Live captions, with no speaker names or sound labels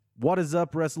What is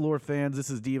up, WrestleLore fans?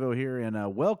 This is Devo here,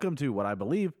 and welcome to what I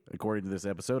believe, according to this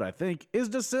episode, I think, is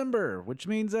December, which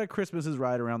means Christmas is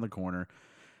right around the corner.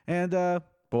 And,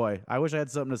 boy, I wish I had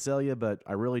something to sell you, but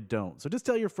I really don't. So just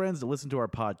tell your friends to listen to our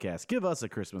podcast. Give us a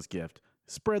Christmas gift.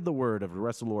 Spread the word of the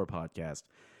WrestleLore podcast.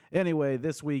 Anyway,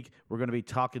 this week, we're going to be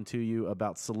talking to you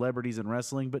about celebrities in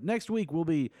wrestling, but next week, we'll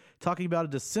be talking about a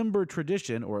December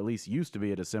tradition, or at least used to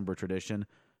be a December tradition,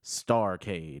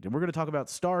 Starrcade. And we're going to talk about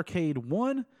Starrcade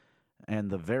 1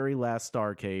 and the very last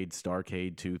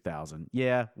Starrcade 2000.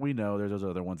 Yeah, we know there's those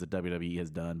other ones that WWE has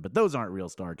done, but those aren't real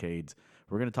Starrcades.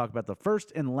 We're going to talk about the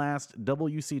first and last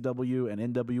WCW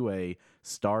and NWA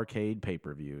Starrcade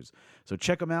pay-per-views. So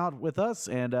check them out with us,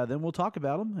 and then we'll talk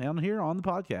about them down here on the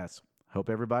podcast. Hope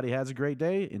everybody has a great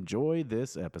day. Enjoy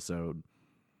this episode.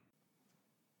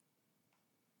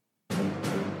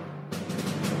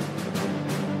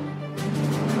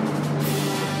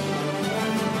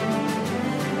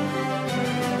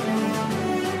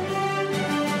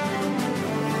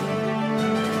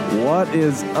 What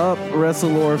is up,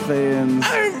 WrestleLore fans?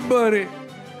 Hey, everybody.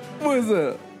 What's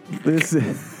up?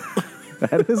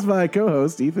 That is my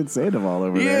co-host, Ethan Sandoval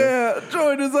over there. Yeah,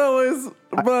 joined as always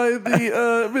by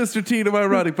the Mr. T to my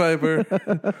Roddy Piper.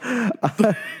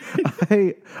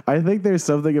 I think there's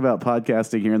something about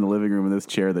podcasting here in the living room in this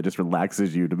chair that just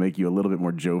relaxes you to make you a little bit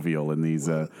more jovial in these.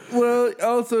 Well,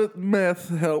 also meth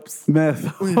helps.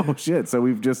 Meth. Oh shit! So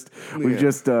we've just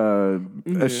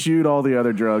eschewed all the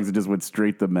other drugs and just went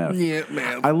straight to meth. Yeah,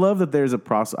 meth. I love that there's a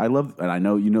and I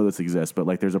know you know this exists, but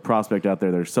like there's a prospect out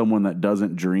there. There's someone that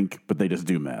doesn't drink, but they just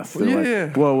do meth. They're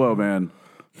like, whoa, man.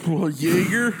 Well,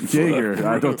 Jaeger.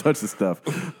 I don't touch the stuff.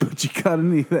 But you gotta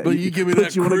need that. But you give me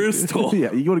that crystal.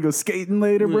 Yeah, you want to go skating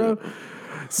later, bro?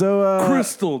 So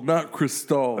crystal, not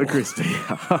crystal. Crystal.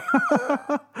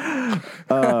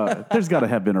 There's got to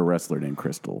have been a wrestler named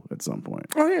Crystal at some point.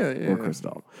 Oh yeah. Or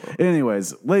Crystal.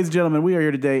 Anyways, ladies and gentlemen, we are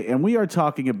here today, and we are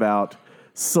talking about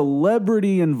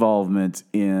celebrity involvement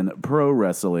in pro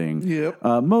wrestling. Yep.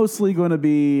 Mostly going to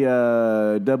be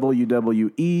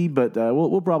WWE, but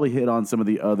we'll probably hit on some of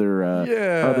the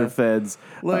other feds.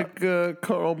 Like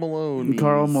Karl Malone.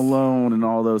 Karl Malone and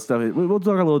all those stuff. We'll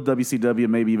talk a little WCW,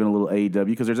 maybe even a little AEW,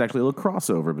 because there's actually a little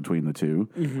crossover between the two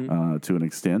to an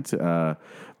extent.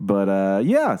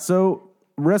 So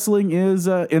wrestling is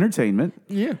entertainment.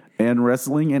 Yeah. And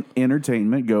wrestling and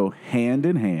entertainment go hand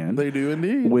in hand. They do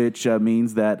indeed. Which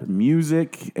means that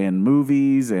music and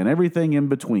movies and everything in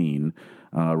between,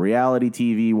 reality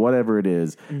TV, whatever it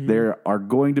is, there are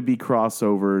going to be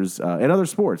crossovers and other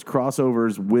sports,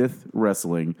 crossovers with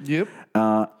wrestling. Yep.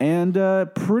 And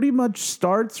pretty much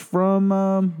starts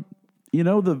from,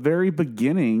 the very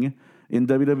beginning in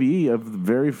WWE of the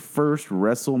very first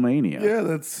WrestleMania. Yeah,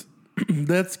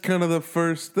 that's kind of the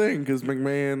first thing, because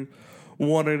McMahon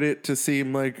wanted it to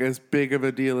seem like as big of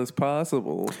a deal as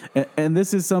possible. And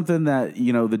this is something that,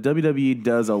 the WWE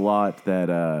does a lot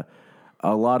that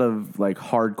a lot of like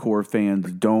hardcore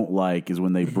fans don't like, is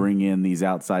when they bring in these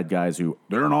outside guys who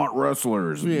they're not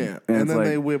wrestlers. Yeah. And then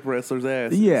they whip wrestlers'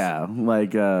 asses. Yeah.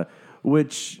 Like,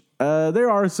 which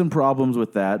there are some problems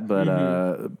with that, but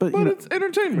it's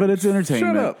entertainment. But it's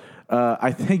entertainment. Shut up.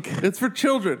 I think it's for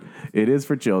children. It is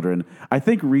for children. I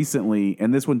think recently,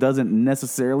 and this one doesn't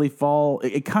necessarily fall,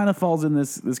 it kind of falls in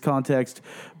this context,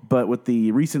 but with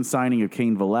the recent signing of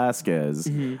Cain Velasquez,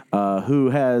 who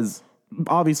has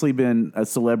obviously been a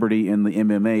celebrity in the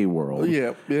MMA world.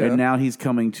 Yeah. And now he's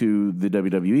coming to the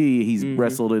WWE. He's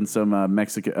wrestled in some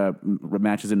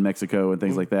matches in Mexico and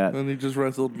things like that. And he just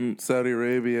wrestled in Saudi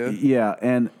Arabia. Yeah,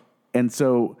 and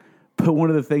so... But one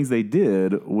of the things they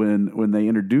did when they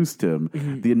introduced him,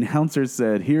 the announcer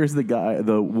said, "Here's the guy,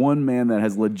 the one man that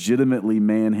has legitimately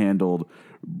manhandled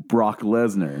Brock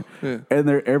Lesnar." Yeah. And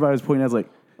everybody was pointing out, like,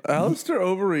 Alistair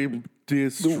Overeem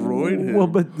destroyed him. Well,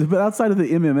 but outside of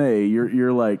the MMA,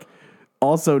 you're like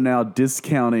also now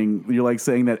discounting. You're like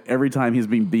saying that every time he's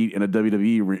being beat in a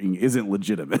WWE ring isn't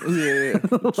legitimate. Yeah.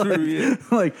 True. Yeah.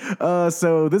 Like,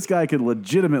 so this guy could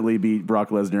legitimately beat Brock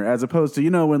Lesnar, as opposed to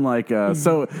when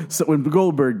so when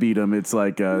Goldberg beat him, it's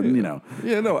like Yeah, no.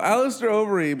 Alistair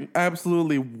Overeem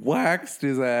absolutely waxed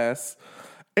his ass,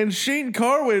 and Shane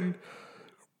Carwin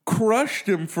crushed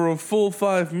him for a full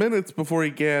 5 minutes before he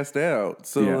gassed out.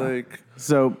 So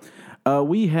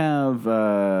we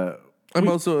have. I'm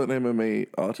also an MMA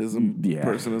autism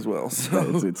person as well.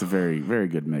 So it's a very, very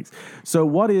good mix. So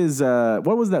what was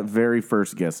that very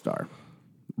first guest star?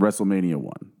 WrestleMania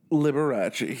 1.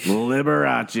 Liberace.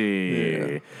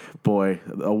 Yeah. Boy,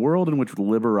 a world in which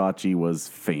Liberace was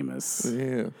famous.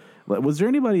 Yeah. Was there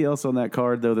anybody else on that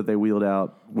card though that they wheeled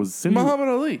out? Was Cindy? Muhammad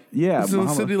Ali. Yeah, so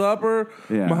Cyndi Lauper,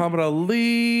 Yeah. Muhammad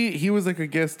Ali. He was like a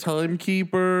guest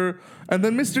timekeeper, and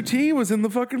then Mr. T was in the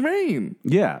fucking main.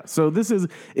 Yeah. So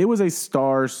it was a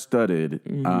star-studded,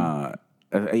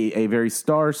 a very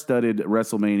star-studded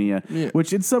WrestleMania,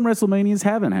 which in some WrestleManias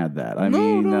haven't had that. I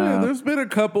mean, there's been a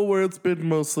couple where it's been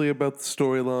mostly about the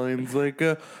storylines, like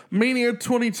Mania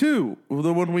 22,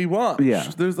 the one we watched.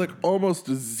 Yeah. There's like almost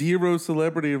zero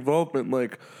celebrity involvement.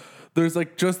 Like, there's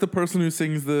like just the person who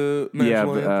sings the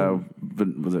national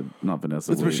anthem. Was it not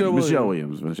Vanessa? It's Williams? Michelle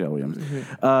Williams. Michelle Williams.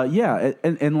 Yeah,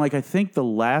 and like I think the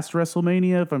last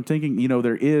WrestleMania, if I'm thinking,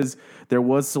 there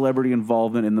was celebrity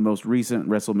involvement in the most recent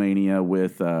WrestleMania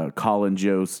with Colin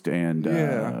Jost and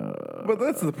but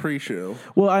that's the pre-show.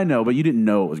 Well, I know, but you didn't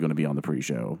know it was going to be on the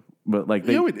pre-show. But like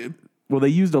we did. Well, they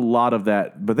used a lot of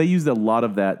that, but they used a lot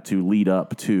of that to lead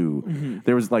up to.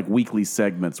 There was like weekly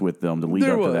segments with them to lead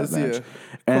up to that match,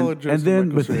 and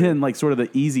then like sort of the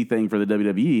easy thing for the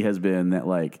WWE has been that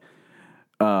like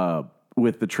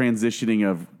with the transitioning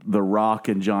of The Rock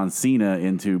and John Cena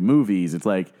into movies, it's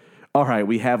like, all right,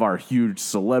 we have our huge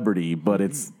celebrity, but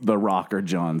it's The Rock or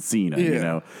John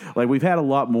Cena. Like we've had a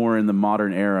lot more in the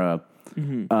modern era.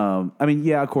 I mean,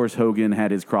 yeah, of course, Hogan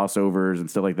had his crossovers and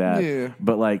stuff like that. Yeah.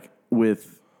 But like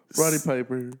with Roddy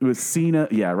Piper, with Cena,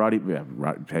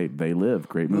 hey, They Live,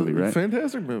 great movie, right?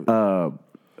 Fantastic movie.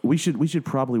 We should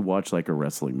probably watch like a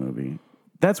wrestling movie.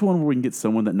 That's one where we can get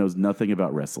someone that knows nothing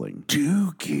about wrestling.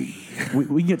 Dookie.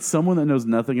 We can get someone that knows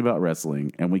nothing about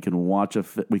wrestling, and we can watch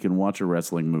a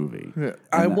wrestling movie. Yeah.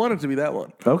 I want it to be that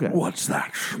one. Okay. What's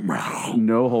that smell?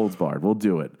 No holds barred. We'll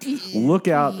do it. Look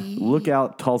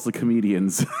out, Tulsa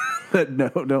comedians that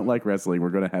don't like wrestling.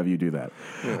 We're going to have you do that.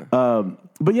 Yeah.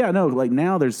 But yeah, no, like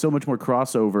now there's so much more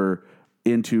crossover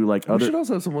into like other. We should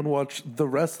also have someone watch The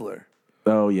Wrestler.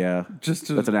 Oh yeah, that's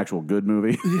an actual good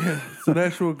movie. Yeah, it's an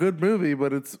actual good movie,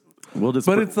 but it's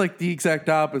it's like the exact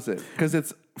opposite because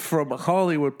it's from a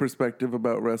Hollywood perspective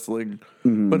about wrestling,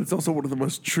 but it's also one of the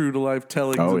most true to life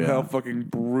tellings of how fucking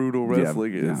brutal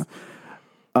wrestling is. Yeah.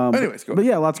 Anyways, go ahead. But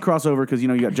yeah, lots of crossover because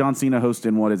you got John Cena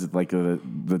hosting what is it like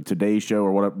the Today Show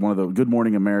or one of the Good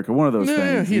Morning America, one of those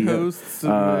things. Yeah, he hosts,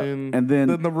 and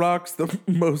then The Rock's the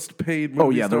most paid movie. Oh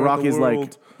yeah, The Rock in the is world.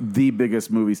 like the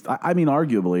biggest movie. I mean,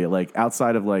 arguably, like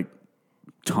outside of like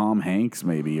Tom Hanks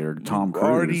maybe or Tom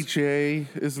Cruise.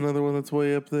 RDJ is another one that's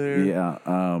way up there.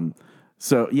 Yeah.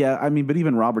 So yeah, I mean, but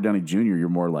even Robert Downey Jr., you're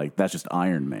more like that's just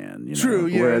Iron Man. True.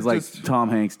 Yeah. Whereas like Tom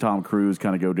Hanks, Tom Cruise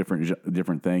kind of go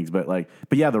different things. But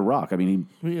yeah, The Rock. I mean,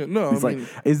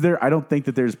 I don't think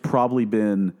that there's probably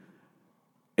been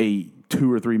a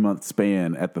 2 or 3 month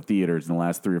span at the theaters in the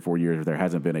last 3 or 4 years where there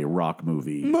hasn't been a Rock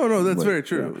movie. No, that's very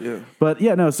true. Yeah. But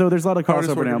yeah, no. So there's a lot of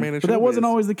crossover now, but that wasn't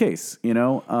always the case,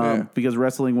 because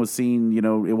wrestling was seen,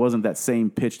 it wasn't that same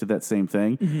pitch to that same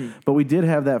thing. But we did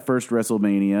have that first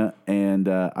WrestleMania, and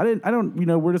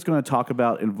we're just going to talk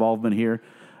about involvement here.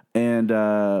 And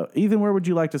Ethan, where would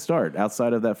you like to start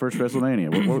outside of that first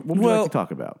WrestleMania? What would you like to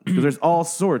talk about? Because there's all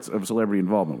sorts of celebrity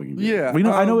involvement we can do. Yeah,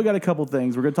 I know we got a couple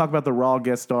things. We're going to talk about the Raw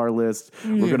guest star list.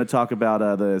 We're going to talk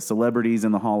about the celebrities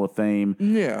in the Hall of Fame.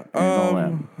 Yeah, and all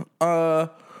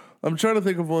that. I'm trying to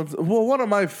think of one. Well, one of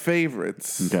my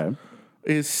favorites. Okay.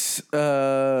 Is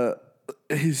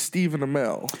Stephen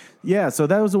Amell. Yeah, so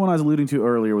that was the one I was alluding to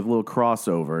earlier with a little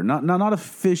crossover. Not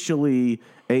officially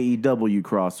AEW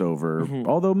crossover,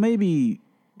 although maybe,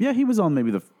 he was on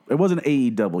maybe it wasn't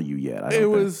AEW yet. It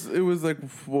was like,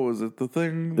 what was it, the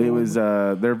thing? It was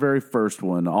their very first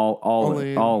one, All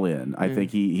In. I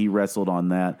think he wrestled on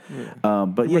that. Yeah.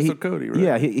 But yeah, Cody, right?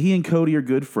 Yeah, he and Cody are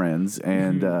good friends,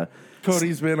 and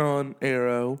Cody's been on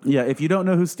Arrow. Yeah, if you don't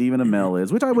know who Stephen Amell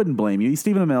is, which I wouldn't blame you,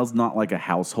 Stephen Amell's not like a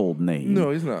household name.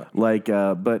 No, he's not. Like,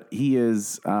 but he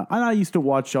is. And I used to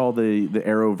watch all the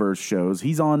Arrowverse shows.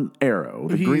 He's on Arrow,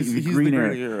 the Green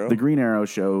Arrow, the Green Arrow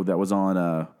show that was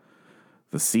on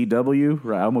the CW.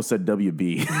 Right, I almost said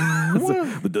WB.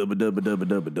 The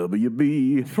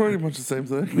WB. Pretty much the same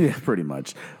thing. Yeah, pretty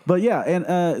much. But yeah,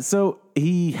 and so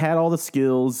he had all the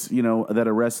skills, that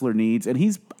a wrestler needs, and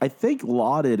he's, I think,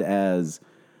 lauded as,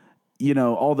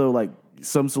 although like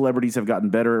some celebrities have gotten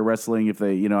better at wrestling. If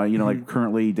they, like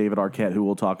currently David Arquette, who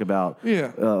we'll talk about,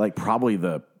 like probably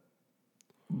the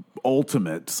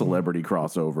ultimate celebrity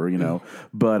crossover,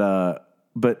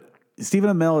 but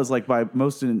Stephen Amell is like by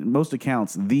most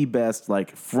accounts the best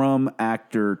like from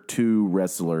actor to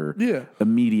wrestler. Yeah,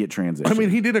 immediate transition. I mean,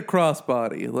 he did a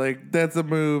crossbody. Like that's a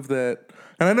move that,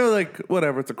 and I know like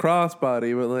whatever, it's a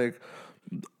crossbody, but like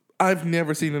I've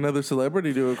never seen another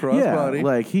celebrity do a crossbody. Yeah,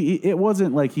 like it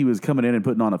wasn't like he was coming in and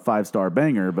putting on a 5-star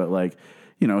banger, but like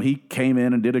he came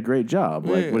in and did a great job.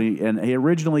 Like when he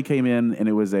originally came in, and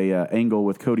it was a angle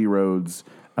with Cody Rhodes.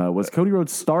 Was Cody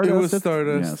Rhodes Stardust? It was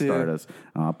Stardust. Yeah, Stardust.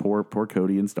 Poor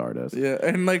Cody and Stardust. Yeah,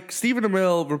 and like Stephen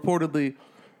Amell reportedly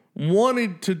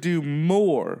wanted to do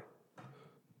more,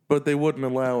 but they wouldn't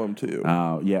allow him to.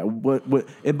 Oh, yeah. What?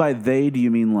 And by they, do you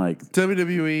mean like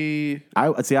WWE?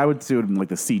 I would assume like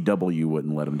the CW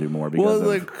wouldn't let him do more because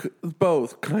like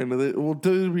both kind of. Well,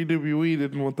 WWE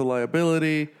didn't want the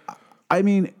liability. I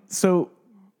mean, so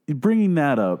bringing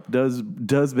that up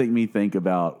does make me think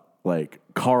about like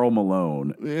Karl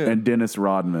Malone and Dennis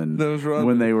Rodman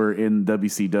when they were in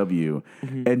WCW,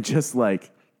 and just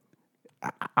like.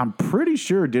 I'm pretty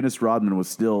sure Dennis Rodman was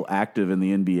still active in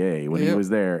the NBA when he was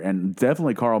there, and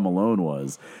definitely Karl Malone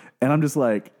was. And I'm just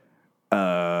like,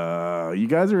 you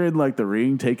guys are in like the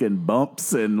ring taking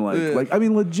bumps and like I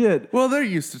mean, legit. Well, they're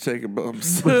used to taking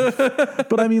bumps,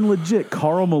 but I mean, legit.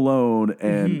 Karl Malone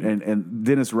and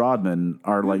Dennis Rodman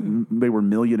are like they were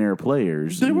millionaire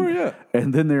players. They were, yeah.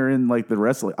 And then they're in like the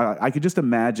wrestling. I could just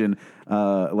imagine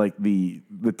like the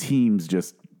teams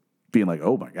just. Being like,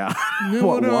 oh my God.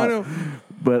 No, I know.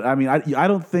 But I mean, I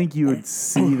don't think you would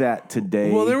see that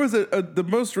today. Well, there was the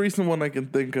most recent one I can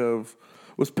think of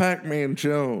was Pac-Man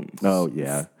Jones. Oh,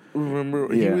 yeah.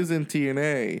 Remember? He was in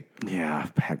TNA. Yeah,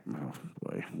 Pac-Man.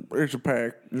 Boy. There's a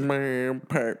Pac-Man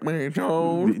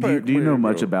Jones. Do you know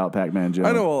much about Pac-Man Jones?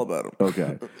 I know all about him.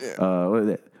 Okay.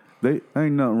 They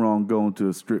ain't nothing wrong going to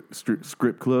a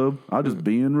script club. I'll just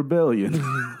be in rebellion.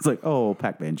 It's like, oh,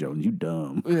 Pac-Man Jones, you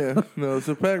dumb. Yeah, no.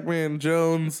 So Pac-Man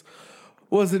Jones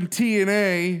was in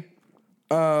TNA.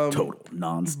 Total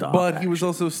nonstop. But action. he was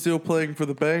also still playing for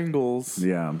the Bengals.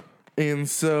 Yeah. And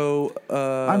so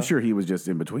I'm sure he was just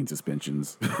in between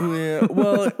suspensions. Yeah.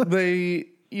 Well, they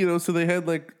so they had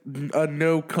like a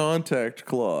no contact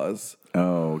clause.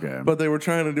 Oh, okay. But they were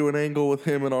trying to do an angle with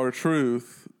him and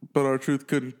R-Truth. But R-Truth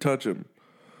couldn't touch him.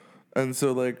 And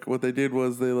so, like, what they did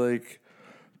was they, like,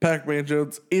 Pac-Man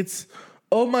Jones,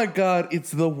 oh my God,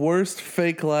 it's the worst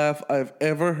fake laugh I've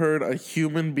ever heard a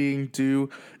human being do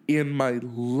in my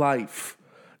life.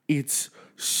 It's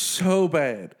so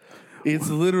bad. It's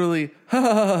literally, ha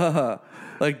ha ha ha ha.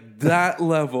 Like, that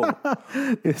level.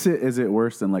 Is it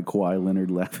worse than, like, Kawhi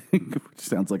Leonard laughing, which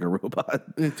sounds like a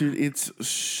robot? Dude, it's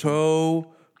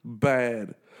so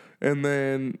bad. And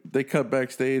then they cut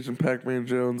backstage, and Pac-Man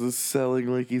Jones is selling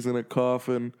like he's in a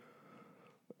coffin.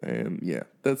 And yeah,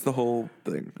 that's the whole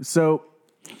thing. So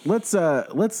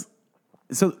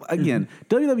so again,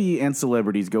 WWE and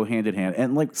celebrities go hand in hand.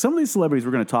 And like some of these celebrities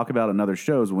we're going to talk about in other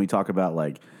shows when we talk about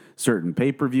like certain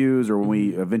pay-per-views or when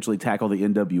we eventually tackle the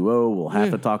NWO, we'll have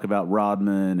to talk about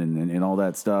Rodman and all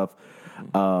that stuff.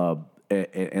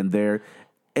 And there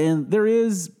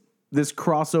is this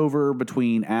crossover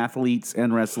between athletes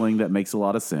and wrestling that makes a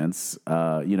lot of sense.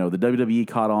 The WWE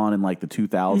caught on in like the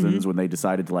 2000s when they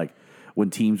decided to like when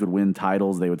teams would win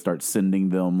titles, they would start sending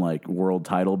them like world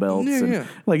title belts.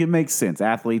 Like it makes sense.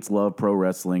 Athletes love pro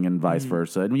wrestling and vice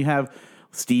versa. And you have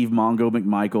Steve Mongo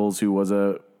McMichaels, who was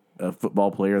a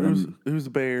football player, who's a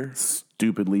bear,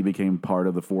 stupidly became part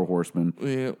of the Four Horsemen.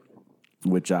 Yeah.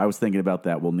 Which I was thinking about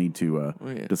that. We'll need to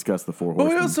discuss the Four Horsemen.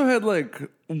 But we also had like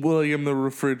William the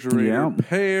Refrigerator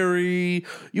Perry.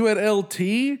 You had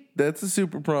LT. That's a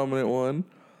super prominent one.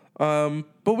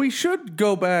 But we should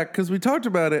go back because we talked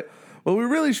about it. But we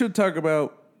really should talk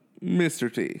about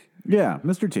Mr. T. Yeah,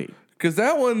 Mr. T. Because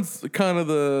that one's kind of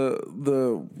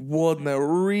the one that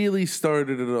really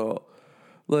started it all.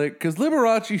 Like, because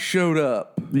Liberace showed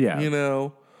up. Yeah.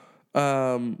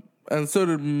 And so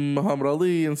did Muhammad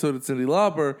Ali, and so did Cyndi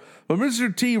Lauper. But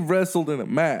Mr. T wrestled in a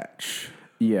match.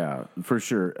 Yeah, for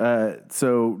sure.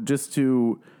 So just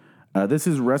to... this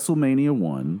is WrestleMania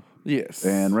 1. Yes.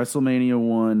 And WrestleMania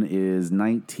 1 is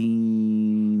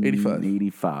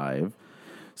 1985.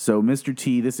 So Mr.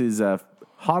 T, this is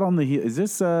hot on the heel. Is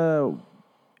this...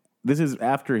 this is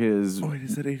after his... Oh, wait,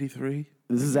 is it 83?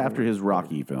 This is after his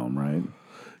Rocky film, right?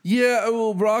 Yeah,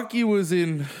 well, Rocky was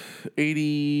in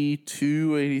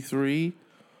 82, 83.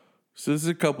 So this is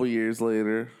a couple years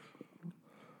later.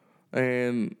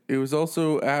 And it was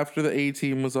also after the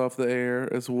A-Team was off the air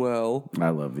as well. I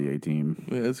love the A-Team.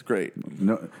 Yeah, it's great.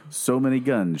 No, so many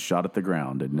guns shot at the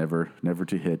ground and never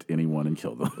to hit anyone and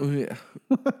kill them.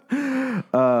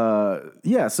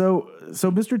 Yeah. So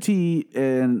Mr. T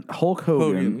and Hulk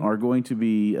Hogan are going to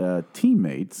be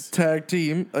teammates. Tag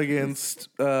team against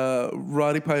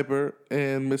Roddy Piper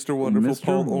and Mr. Wonderful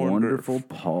Paul Orndorff. Wonderful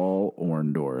Paul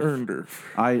Orndorff.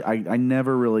 I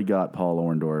never really got Paul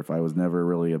Orndorff. I was never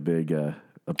really a big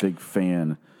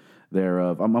fan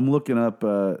thereof. I'm looking up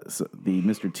the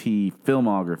Mr. T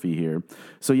filmography here.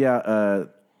 So yeah,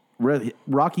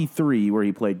 Rocky 3, where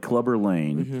he played Clubber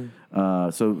Lang.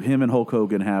 So him and Hulk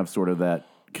Hogan have sort of that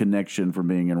connection from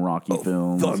being in Rocky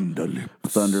films.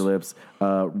 Thunder Lips.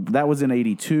 That was in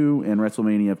 82, and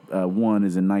WrestleMania 1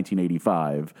 is in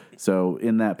 1985. So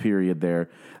in that period there.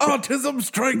 Autism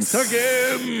strikes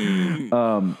again!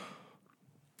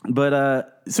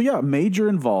 So yeah, major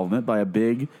involvement by a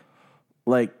big,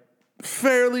 like...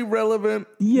 fairly relevant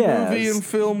movie and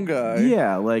film guy.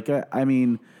 Yeah, like, I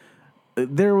mean,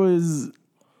 there was...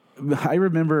 I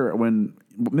remember when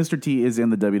Mr. T is in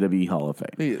the WWE Hall of Fame.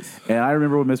 He is. And I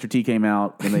remember when Mr. T came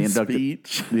out and they inducted...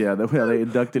 Speech. Yeah, they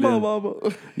inducted him. Mama.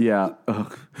 Yeah.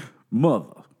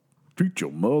 Mother. Treat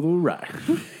your mother right.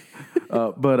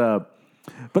 But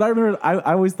I remember,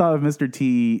 I always thought of Mr.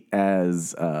 T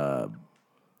as...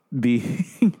 being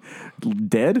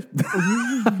dead.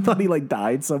 I thought he like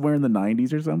died somewhere in the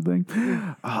 90s or something.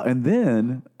 And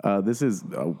then this is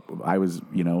I was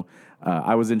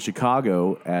in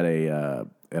Chicago at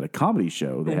a comedy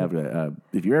show. They have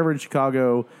if you're ever in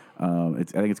Chicago, I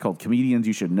think it's called Comedians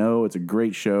You Should Know. It's a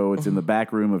great show. It's in the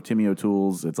back room of Timmy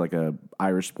O'Toole's. It's like a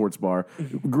Irish sports bar.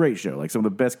 Great show. Like some of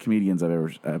the best comedians I've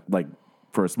ever like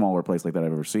for a smaller place like that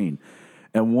I've ever seen.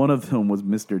 And one of them was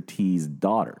Mr. T's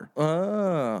daughter.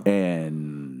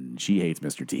 And she hates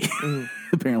Mr. T.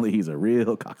 Apparently, he's a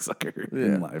real cocksucker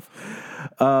in life.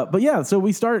 But yeah, so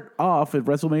we start off at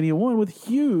WrestleMania 1 with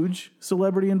huge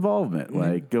celebrity involvement,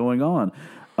 like going on.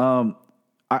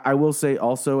 I will say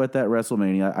also at that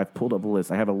WrestleMania, I've pulled up a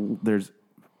list. There's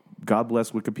God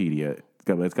bless Wikipedia.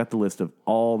 It's got the list of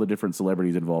all the different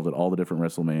celebrities involved at all the different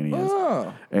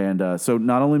WrestleManias. And so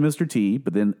not only Mr. T,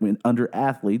 but then under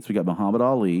athletes, we got Muhammad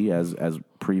Ali, as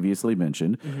previously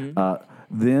mentioned.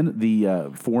 Then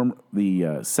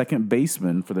the second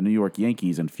baseman for the New York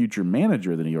Yankees and future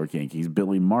manager of the New York Yankees,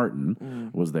 Billy Martin,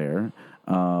 was there.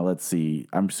 Let's see.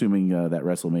 I'm assuming that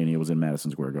WrestleMania was in Madison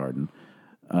Square Garden.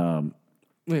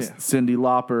 Cyndi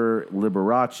Lauper,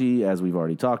 Liberace, as we've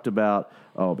already talked about.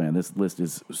 Oh, man, this list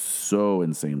is so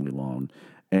insanely long.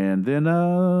 And then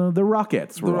the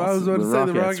Rockettes. I was about to say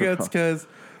the Rockettes because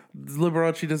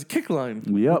Liberace does a kick line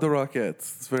with the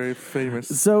Rockettes. It's very famous.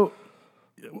 So,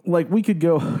 like, we could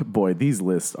go... Boy, these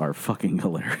lists are fucking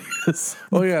hilarious.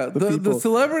 Oh, yeah. The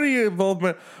celebrity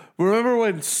involvement... Remember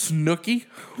when Snooki?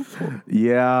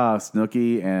 Yeah,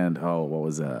 Snooki and what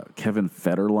was that? Kevin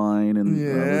Federline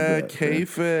and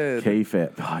K-Fed.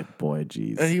 K-Fed. Oh, boy,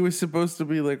 jeez. And he was supposed to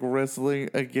be like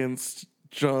wrestling against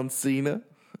John Cena,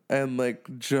 and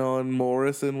like John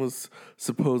Morrison was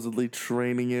supposedly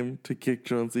training him to kick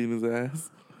John Cena's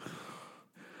ass.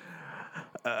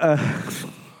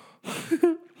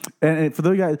 And for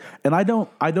those guys, and I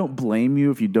don't blame you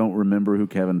if you don't remember who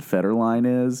Kevin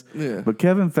Federline is. Yeah. But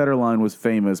Kevin Federline was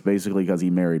famous basically because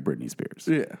he married Britney Spears.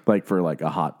 Yeah. Like for like a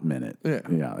hot minute. Yeah.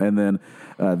 Yeah. And then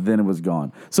it was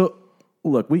gone. So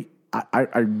look,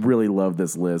 I really love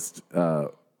this list,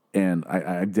 and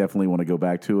I definitely want to go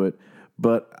back to it.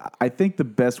 But I think the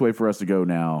best way for us to go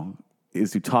now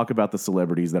is to talk about the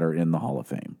celebrities that are in the Hall of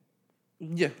Fame.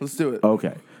 Yeah, let's do it.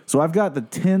 Okay. So I've got the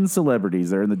 10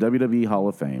 celebrities that are in the WWE Hall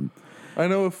of Fame. I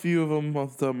know a few of them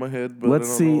off the top of my head, but let's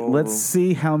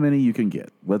see how many you can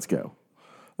get. Let's go.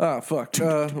 Fuck.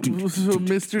 So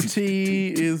Mr.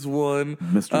 T is one.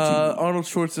 Mr. T. Arnold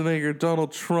Schwarzenegger,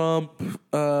 Donald Trump.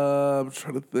 I'm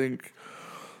trying to think.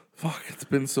 Fuck, it's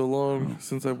been so long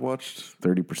since I've watched.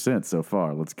 30% so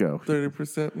far. Let's go.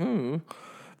 30%.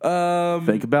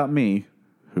 Think about me.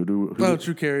 Who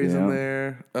Drew Carey's in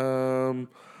there.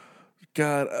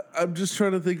 God, I'm just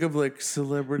trying to think of like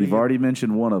celebrity. You've already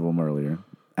mentioned one of them earlier.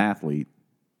 Athlete.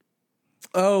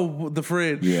 Oh, the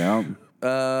Fridge. Yeah.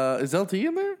 Is LT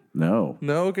in there? No.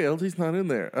 No, okay, LT's not in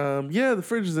there. Yeah, the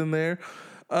Fridge is in there.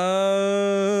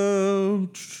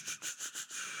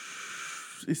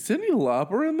 Is Cyndi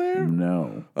Lauper in there?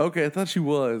 No. Okay, I thought she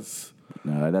was.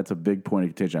 No, that's a big point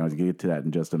of contention. I was going to get to that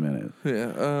in just a minute.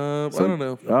 Yeah, I don't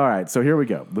know. All right, so here we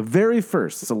go. The very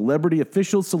first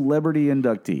official celebrity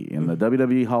inductee in the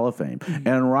WWE Hall of Fame,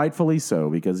 and rightfully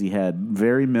so because he had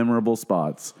very memorable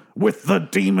spots with the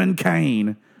Demon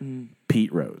Kane,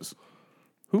 Pete Rose.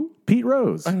 Who? Pete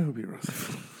Rose. I know who Pete Rose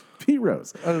is. Pete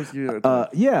Rose. I was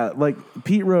yeah, like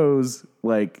Pete Rose,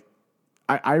 like...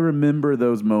 I remember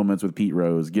those moments with Pete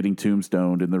Rose getting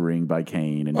tombstoned in the ring by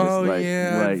Kane, and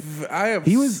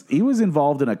just he was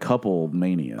involved in a couple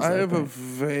manias. I have a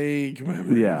vague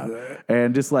memory. Yeah, of that.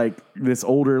 And just like this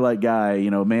older like guy,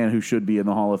 man who should be in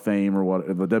the Hall of Fame or what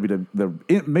the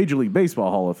Major League Baseball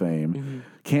Hall of Fame,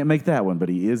 Can't make that one, but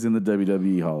he is in the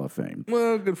WWE Hall of Fame.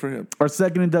 Well, good for him. Our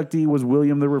second inductee was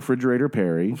William the Refrigerator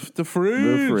Perry. The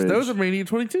fridge. That was at Mania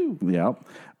 22. Yeah.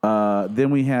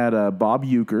 Then we had Bob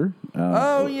Uecker.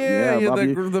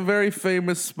 The very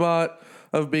famous spot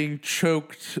of being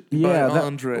choked by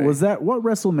Andre. Was that what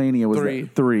WrestleMania was? 3.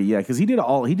 That? 3, yeah, because he did a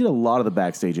lot of the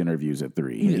backstage interviews at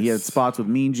 3. Yes. He had spots with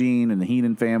Mean Gene and the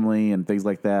Heenan family and things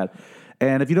like that.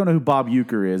 And if you don't know who Bob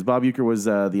Uecker is, Bob Uecker was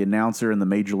the announcer in the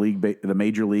Major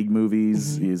League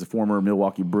movies. Mm-hmm. He's a former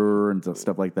Milwaukee Brewer and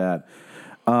stuff like that.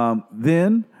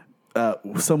 Then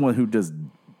someone who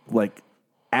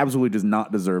absolutely does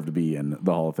not deserve to be in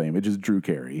the Hall of Fame. It's just Drew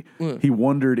Carey. He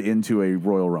wandered into a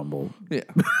Royal Rumble. Yeah.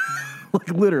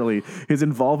 Literally, his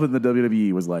involvement in the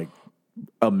WWE was like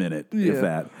a minute, if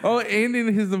that. Oh, and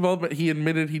in his involvement, he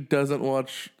admitted he doesn't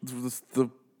watch the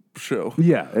show.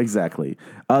 Yeah, exactly.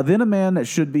 Then a man that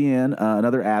should be in,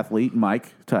 another athlete,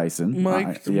 Mike Tyson.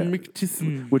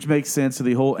 Tyson. Which makes sense to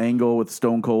the whole angle with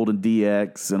Stone Cold and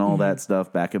DX and all that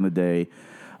stuff back in the day.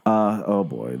 Oh,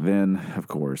 boy. Then, of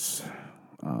course,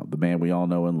 the man we all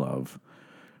know and love,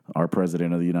 our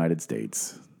President of the United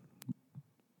States,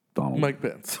 Mike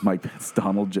Pence. Well,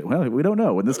 we don't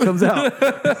know when this comes out.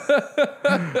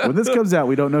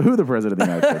 We don't know who the president of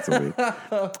the United States will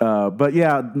be. But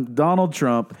yeah, Donald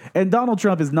Trump. And Donald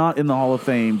Trump is not in the Hall of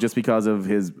Fame just because of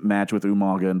his match with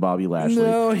Umaga and Bobby Lashley.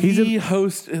 No,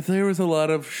 there was a lot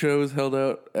of shows held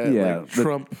out at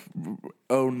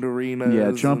Trump-owned arenas.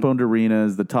 Yeah, Trump-owned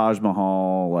arenas, the Taj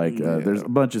Mahal. There's a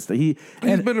bunch of stuff. He's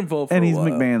been involved for and a he's while.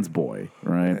 McMahon's boy,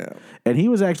 right? Yeah. And he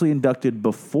was actually inducted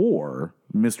before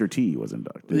Mr. T was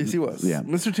inducted. Yes, he was. Yeah.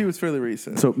 Mr. T was fairly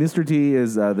recent. So Mr. T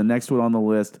is the next one on the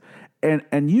list.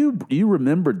 And you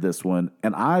remembered this one,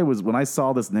 and when I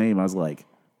saw this name, I was like,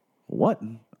 what?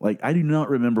 Like, I do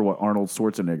not remember what Arnold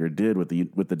Schwarzenegger did with the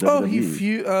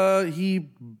WWE. Oh, he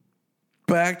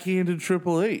backhanded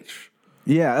Triple H.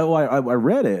 Yeah, I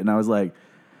read it, and I was like,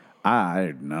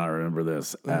 I do not remember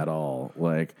this at all.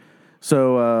 Like,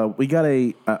 so we got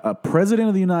a president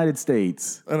of the United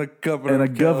States and a governor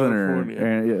of California.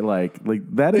 And like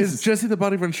that is Jesse the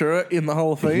Body Ventura in the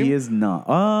Hall of Fame? He is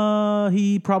not.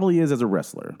 He probably is as a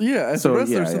wrestler. Yeah, as a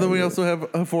wrestler. So then we also have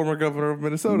a former governor of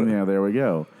Minnesota. Yeah, there we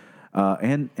go.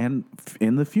 And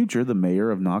in the future, the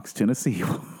mayor of Knox, Tennessee,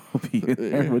 will be in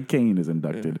there when Kane is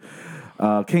inducted.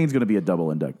 Kane's going to be a double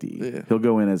inductee. Yeah. He'll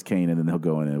go in as Kane, and then he'll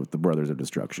go in with the Brothers of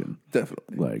Destruction.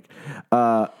 Definitely.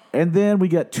 And then we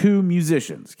got 2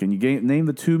 musicians. Can you name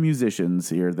the 2 musicians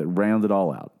here that round it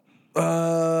all out?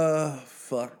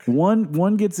 Fuck.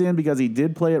 One gets in because he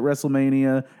did play at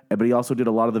WrestleMania, but he also did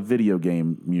a lot of the video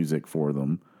game music for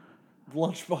them.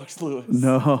 Lunchbox Lewis.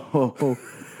 No.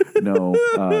 No.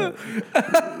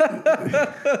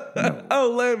 Oh,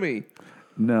 Lemmy.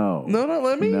 No. No, not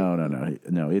Lemmy?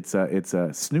 No. It's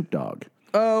Snoop Dogg.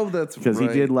 Oh, that's right. Because he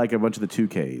did like a bunch of the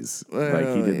 2Ks.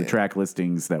 He did the track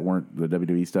listings that weren't the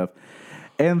WWE stuff.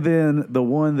 And then the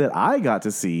one that I got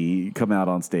to see come out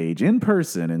on stage in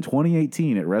person in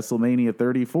 2018 at WrestleMania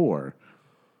 34.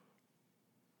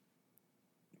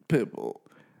 Pitbull.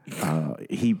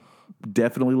 He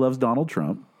definitely loves Donald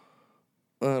Trump.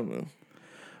 I don't know.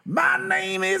 My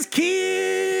name is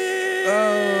Kid.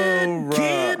 Oh, Rock.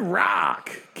 Kid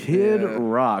Rock. Kid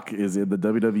Rock is in the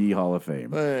WWE Hall of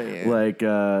Fame.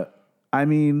 I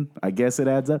mean, I guess it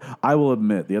adds up. I will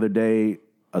admit, the other day,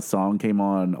 a song came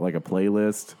on, like a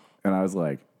playlist, and I was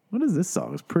like, what is this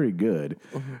song? It's pretty good.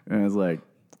 And I was like,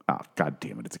 oh, God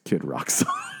damn it, it's a Kid Rock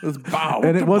song.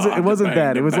 And it wasn't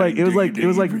that. It was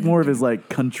like more of his like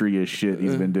country-ish shit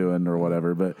he's been doing or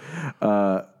whatever. But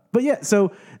yeah,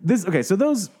 so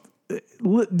those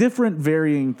different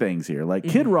varying things here. Like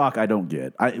Kid Rock, I don't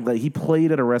get. He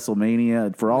played at a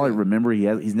WrestleMania. For all I remember,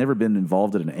 he's never been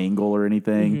involved in an angle or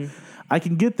anything. I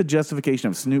can get the justification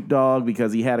of Snoop Dogg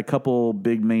because he had a couple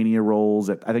big Mania roles.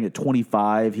 I think at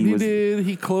 25 he did.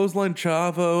 He clotheslined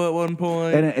Chavo at one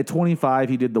point. And at 25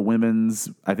 he did the women's.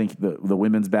 I think the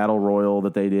women's battle royal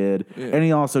that they did, and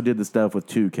he also did the stuff with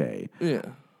 2K. Yeah.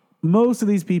 Most of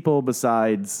these people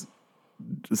besides.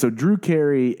 So Drew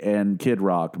Carey and Kid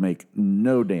Rock make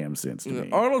no damn sense to me.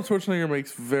 Arnold Schwarzenegger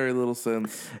makes very little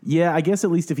sense. Yeah, I guess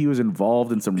at least if he was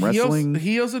involved in some wrestling.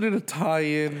 He also did a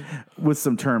tie-in with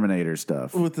some Terminator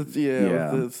stuff. With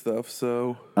the stuff.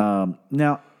 So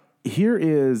now here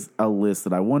is a list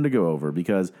that I wanted to go over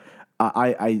because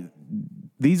I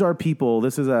these are people.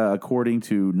 This is according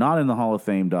to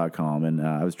notinthehallofFame.com, and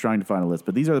I was trying to find a list,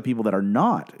 but these are the people that are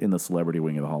not in the celebrity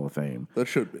wing of the Hall of Fame. That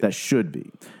should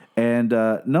be. And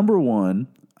number 1,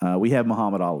 we have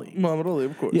Muhammad Ali. Muhammad Ali,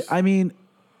 of course. Yeah, I mean,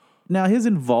 Now, his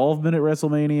involvement at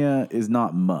WrestleMania is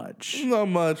not much. Not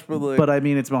much, but like... But, I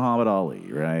mean, it's Muhammad Ali,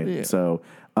 right? Yeah. So,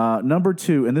 number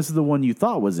 2, and this is the one you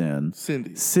thought was in.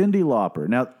 Cyndi Lauper.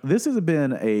 Now, this has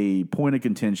been a point of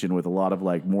contention with a lot of,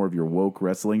 like, more of your woke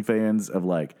wrestling fans of,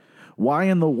 like, why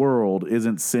in the world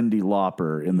isn't Cyndi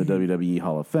Lauper in the WWE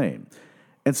Hall of Fame?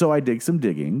 And so I did some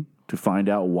digging to find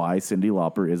out why Cyndi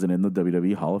Lauper isn't in the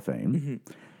WWE Hall of Fame.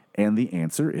 And the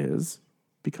answer is...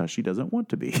 because she doesn't want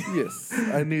to be. Yes,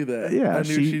 I knew that. Yeah, I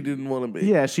knew she didn't want to be.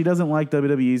 Yeah, she doesn't like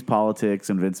WWE's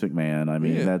politics and Vince McMahon. I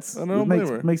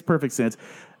mean, makes perfect sense.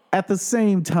 At the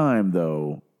same time,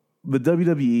 though, the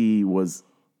WWE was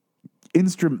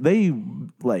they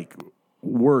like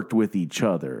worked with each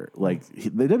other. Like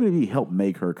the WWE helped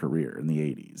make her career in the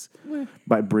 80s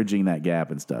by bridging that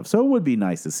gap and stuff. So it would be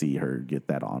nice to see her get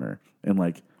that honor and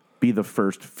like be the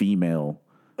first female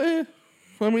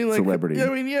I mean, like, celebrity. Yeah,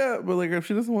 I mean, yeah, but like, if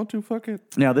she doesn't want to, fuck it.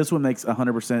 Now, this one makes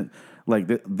 100%. Like,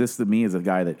 this to me is a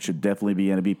guy that should definitely be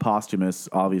in. It'd be posthumous,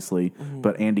 obviously,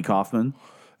 but Andy Kaufman.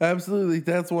 Absolutely,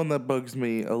 that's one that bugs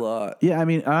me a lot. Yeah, I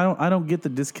mean, I don't get the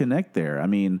disconnect there. I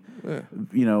mean,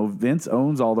 you know, Vince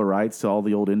owns all the rights to all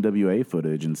the old NWA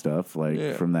footage and stuff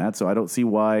from that, so I don't see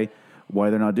why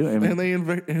they're not doing it. I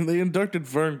mean, and they inducted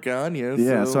Vern Gagne.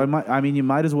 Yeah, so you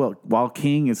might as well, while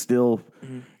King is still,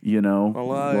 you know,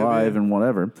 alive and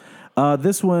whatever.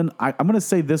 This one, I'm going to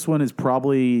say this one has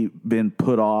probably been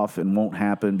put off and won't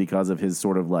happen because of his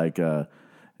sort of like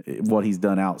what he's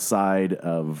done outside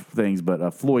of things,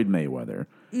 but Floyd Mayweather.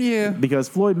 Yeah. Because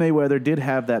Floyd Mayweather did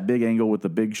have that big angle with the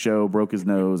Big Show, broke his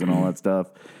nose and all that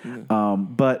stuff.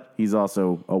 But he's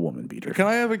also a woman beater. Can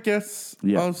I have a guess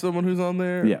on someone who's on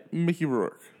there? Yeah. Mickey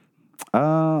Rourke.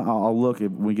 I'll look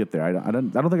if we get there. I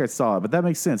don't think I saw it, but that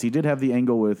makes sense. He did have the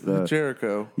angle with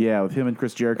Jericho. Yeah, with him and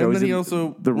Chris Jericho. And then he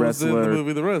also the wrestler. Was in the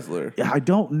movie The Wrestler. I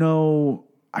don't know.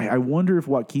 I wonder if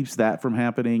what keeps that from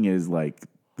happening is like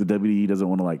the WWE doesn't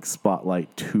want to like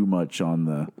spotlight too much on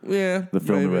the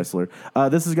film maybe. The Wrestler.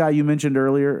 This is a guy you mentioned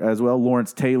earlier as well,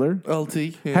 Lawrence Taylor.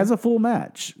 LT has a full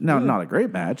match. Now, not a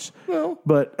great match,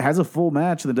 but has a full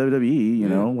match in the WWE. You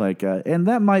know, like, and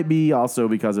that might be also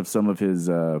because of some of his.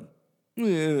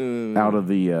 Out of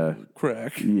the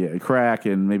crack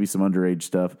and maybe some underage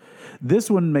stuff.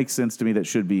 This one makes sense to me that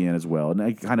should be in as well, and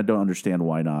I kind of don't understand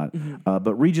why not.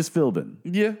 But Regis Philbin,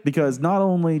 because not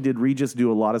only did Regis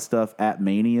do a lot of stuff at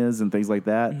Manias and things like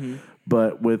that,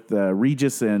 but with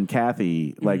Regis and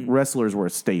Kathy, like wrestlers were a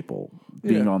staple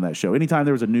being on that show. Anytime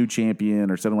there was a new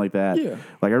champion or something like that,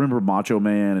 like I remember Macho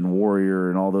Man and Warrior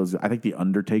and all those. I think the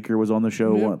Undertaker was on the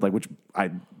show, which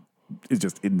is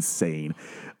just insane.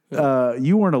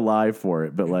 You weren't alive for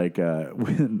it, but like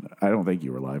when I don't think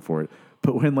you were alive for it.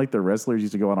 But when like the wrestlers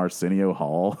used to go on Arsenio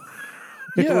Hall,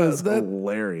 it was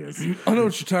hilarious. I know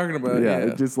what you're talking about. Yeah,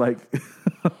 it's just like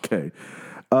okay.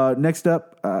 Next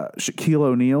up, Shaquille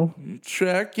O'Neal.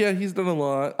 Shaq, he's done a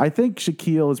lot. I think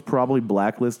Shaquille is probably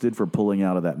blacklisted for pulling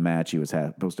out of that match he was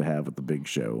supposed to have with the Big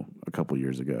Show a couple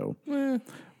years ago.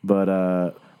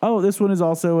 But this one is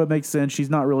also, it makes sense. She's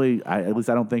not really, at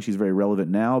least I don't think she's very relevant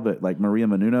now, but like Maria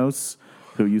Menounos,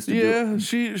 who used to do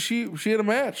she had a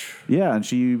match. Yeah, and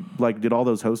she like did all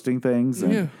those hosting things.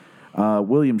 And,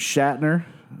 William Shatner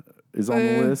is on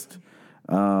the list.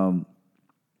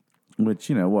 Which,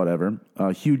 you know, whatever.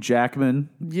 Hugh Jackman.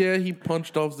 Yeah, he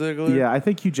punched Dolph Ziggler. Yeah, I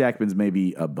think Hugh Jackman's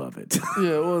maybe above it.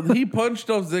 Well, he punched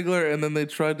Dolph Ziggler, and then they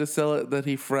tried to sell it that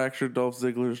he fractured Dolph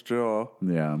Ziggler's jaw.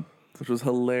 Yeah. Which was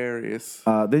hilarious.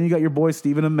 Then you got your boy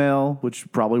Stephen Amell,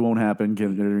 which probably won't happen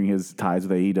considering his ties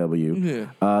with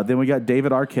AEW. Then we got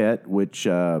David Arquette, which,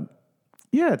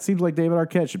 it seems like David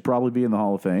Arquette should probably be in the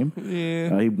Hall of Fame.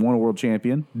 He won a world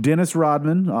champion. Dennis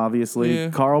Rodman, obviously.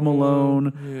 Karl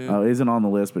Malone isn't on the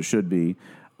list, but should be.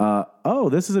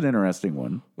 This is an interesting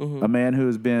one. A man who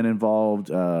has been involved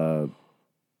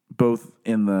both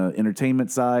in the entertainment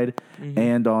side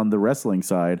and on the wrestling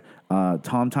side,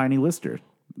 Tom Tiny Lister.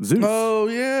 Zeus. Oh,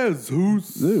 yeah,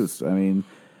 Zeus. I mean,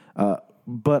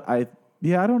 but I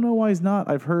don't know why he's not.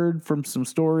 I've heard from some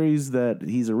stories that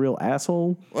he's a real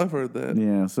asshole. I've heard that.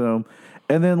 Yeah, so,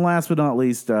 and then last but not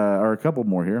least, or a couple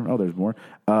more here. Oh, there's more.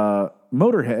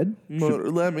 Motorhead.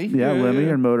 Lemmy. Lemmy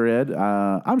and Motorhead.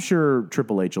 I'm sure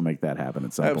Triple H will make that happen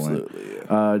at some point.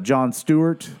 Absolutely. Jon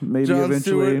Stewart, maybe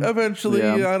eventually. Eventually,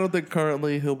 I don't think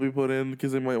currently he'll be put in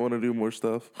because they might want to do more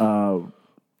stuff.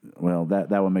 Well,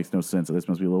 that one makes no sense. So this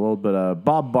must be a little old. But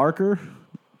Bob Barker.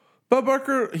 Bob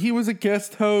Barker, he was a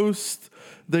guest host.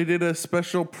 They did a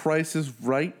special Price is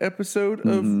Right episode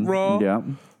of Raw. Yeah.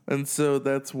 And so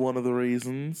that's one of the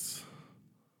reasons.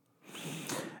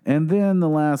 And then the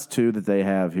last two that they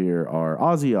have here are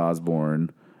Ozzy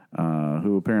Osbourne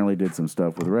who apparently did some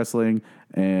stuff with wrestling,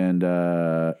 and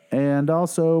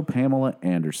also Pamela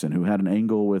Anderson, who had an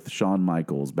angle with Shawn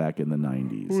Michaels back in the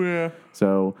 90s. Yeah.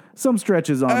 So some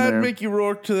stretches on Add there. Mickey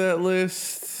Rourke to that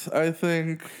list, I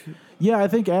think. Yeah, I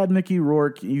think add Mickey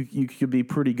Rourke. You could be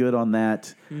pretty good on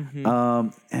that.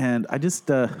 And I just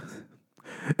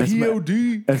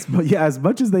POD. as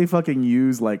much as they fucking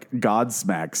use like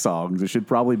Godsmack songs, it should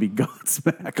probably be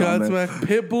Godsmack. Godsmack.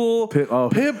 Pitbull.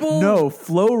 Pitbull. No,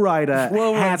 Flow Rida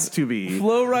has to be.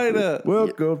 Flow Rida.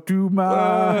 Welcome to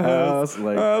my house.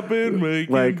 Like, I've been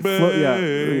making like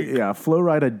bank. Flow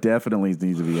Rida definitely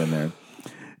needs to be in there.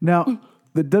 Now,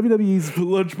 the WWE's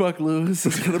Lunchbox Lewis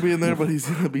is going to be in there, but he's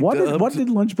going to be what dubbed. did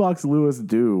Lunchbox Lewis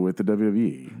do with the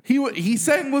WWE? He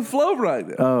sang with Flow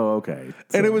Rida. Oh, okay.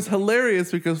 And it was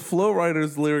hilarious because Flow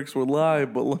Rider's lyrics were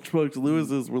live, but Lunchbox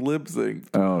Lewis's were lip synced.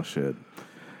 Oh shit.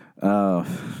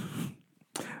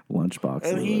 Lunchbox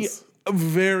And Lewis. he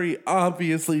very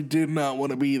obviously did not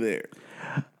want to be there.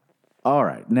 All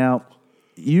right. Now,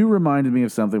 you reminded me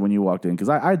of something when you walked in, because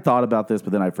I thought about this,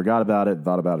 but then I forgot about it,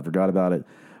 forgot about it.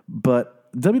 But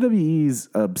WWE's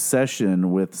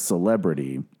obsession with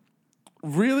celebrity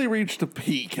Really reached a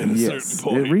peak at a certain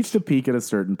point. It reached a peak at a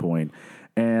certain point.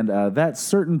 And that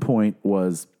certain point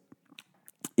was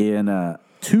in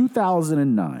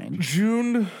 2009.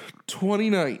 June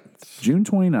 29th. June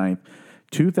 29th,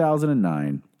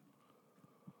 2009,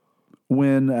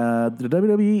 when the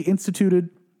WWE instituted,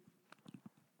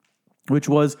 which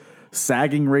was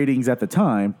sagging ratings at the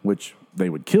time, which they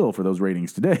would kill for those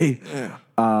ratings today,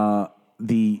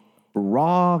 the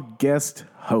Raw guest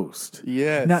host.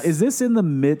 Yes. Now, is this in the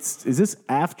midst, is this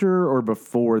after or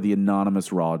before the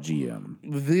anonymous Raw GM?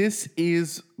 This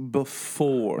is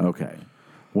before. Okay.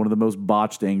 One of the most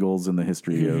botched angles in the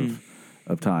history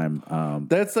of time.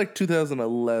 That's like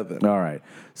 2011. All right.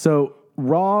 So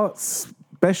Raw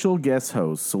special guest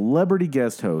host, celebrity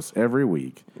guest host every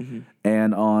week.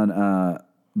 And on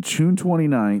June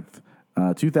 29th,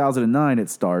 2009, it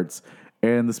starts.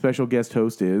 And the special guest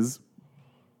host is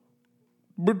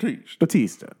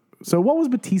Batista. So what was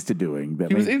Batista doing?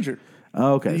 He was injured.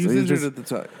 Okay. He was injured at the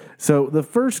time. So the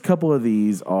first couple of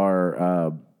these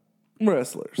are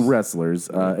Wrestlers.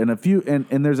 and a few,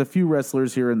 and there's a few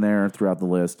wrestlers here and there throughout the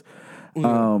list.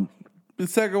 The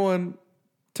second one,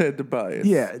 Ted DiBiase.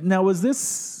 Yeah. Now, was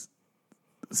this?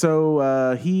 So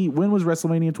when was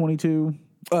WrestleMania 22?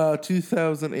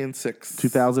 2006.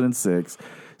 2006.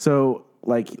 So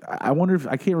like, I wonder if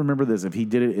I can't remember this. If he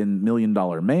did it in $1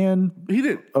 Million Man, He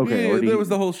did. Okay, Yeah, or did that he- was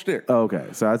the whole shtick. okay.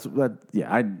 So that's that.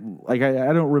 Yeah. I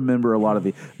don't remember a lot of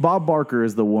the. Bob Barker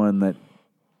is the one that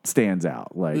stands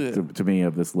out to me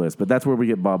of this list, but that's where we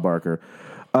get Bob Barker.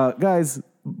 Guys,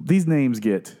 these names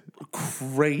get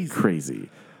crazy.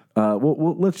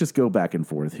 Well, let's just go back and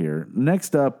forth here.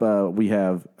 Next up, we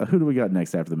have who do we got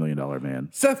next after the $1 Million Man?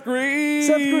 Seth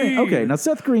Green. Okay, now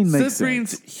Seth Green makes Seth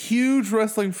Green's sense. huge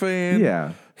wrestling fan.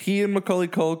 Yeah. He and Macaulay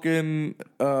Culkin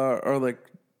are like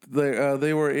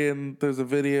they were in. There's a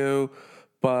video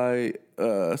by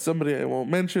somebody I won't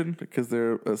mention because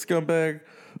they're a scumbag,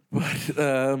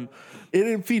 but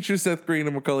it features Seth Green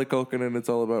and Macaulay Culkin, and it's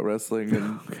all about wrestling.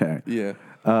 And Okay. yeah.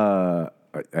 I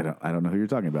don't know who you're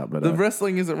talking about, but The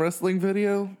Wrestling Isn't Wrestling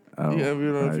video? Oh, Yeah, I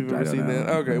don't know if you've I ever don't seen know. that.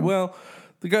 Okay, No. well,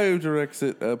 the guy who directs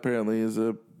it apparently is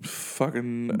a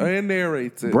fucking... and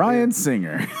narrates it. Brian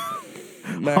Singer,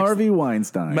 Harvey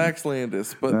Weinstein. Max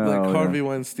Landis, but yeah. Harvey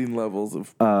Weinstein levels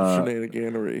of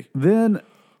shenaniganery. Then,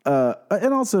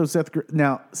 and also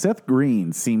Seth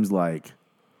Green seems like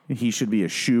he should be a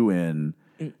shoo-in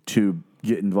to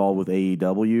get involved with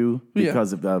AEW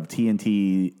because of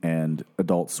TNT and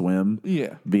Adult Swim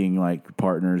being like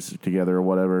partners together or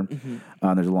whatever.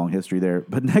 There's a long history there.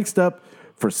 But next up,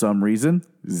 for some reason,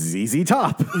 ZZ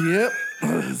Top. Yep.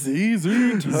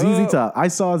 ZZ Top. ZZ Top. I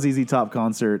saw a ZZ Top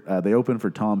concert. They opened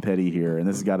for Tom Petty here, and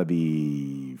this has got to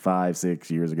be 5-6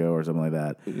 years ago or something like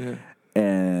that. Yeah.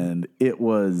 And it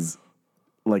was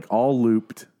like all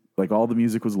looped. Like all the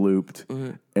music was looped,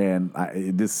 and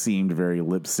this seemed very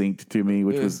lip synced to me,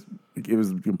 which was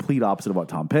the complete opposite of what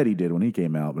Tom Petty did when he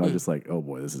came out. But I was just like, oh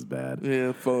boy, this is bad.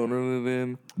 Yeah, phoning it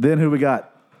in. Then who we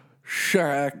got?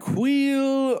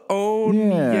 Shaquille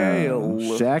O'Neal.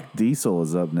 Shaq Diesel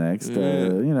is up next.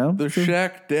 The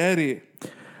Shaq Daddy.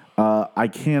 I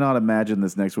cannot imagine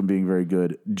this next one being very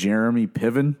good. Jeremy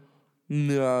Piven.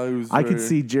 No, it was I could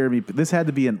see Jeremy. This had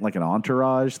to be like an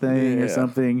Entourage thing or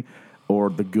something. Or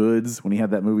The Goods, when he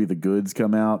had that movie The Goods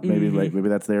come out. Maybe maybe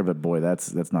that's there, but boy,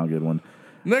 that's not a good one.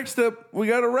 Next up, we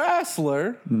got a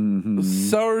wrestler,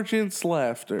 Sergeant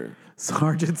Slaughter.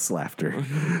 Sergeant Slaughter.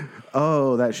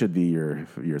 Oh, that should be your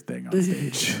thing on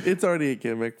stage. It's already a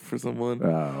gimmick for someone.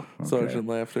 Oh, okay. Sergeant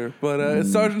Laughter. But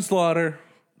it's Sergeant Slaughter.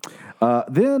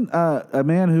 Then a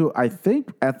man who I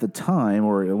think at the time,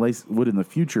 or at least would in the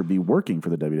future, be working for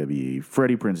the WWE,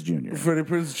 Freddie Prinze Jr. Freddie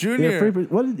Prinze Jr.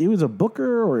 Yeah, he was a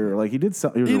booker, or like he did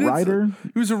something. He was a writer.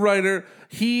 He was a writer.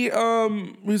 He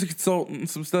was a consultant and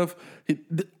some stuff.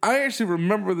 I actually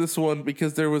remember this one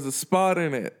because there was a spot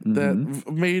in it that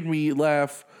made me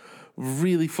laugh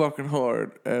really fucking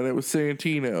hard, and it was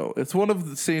Santino. It's one of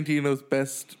Santino's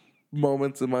best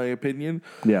moments, in my opinion.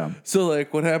 Yeah. So,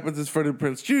 like, what happens is Freddie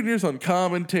Prinze Jr.'s on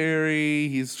commentary.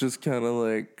 He's just kind of,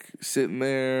 like, sitting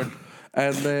there.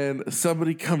 And then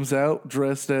somebody comes out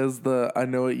dressed as the I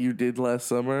Know What You Did Last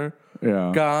Summer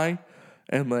guy.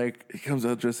 And, like, he comes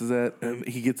out dressed as that. And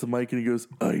he gets a mic and he goes,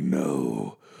 I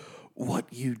know what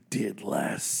you did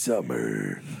last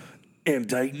summer.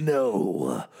 And I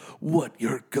know what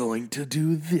you're going to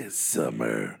do this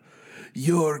summer.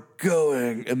 You're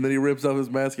going. And then he rips off his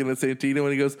mask and it's Santino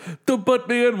and he goes, to put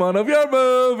me in one of your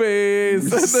movies.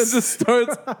 And then just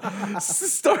starts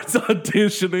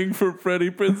auditioning for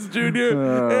Freddie Prinze Jr.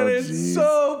 And it's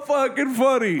so fucking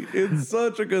funny. It's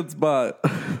such a good spot.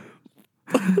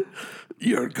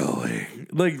 You're going.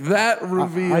 Like, that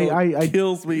reveal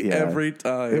kills me every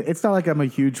time. It's not like I'm a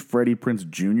huge Freddie Prinze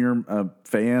Jr.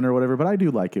 Fan or whatever, but I do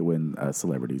like it when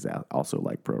celebrities also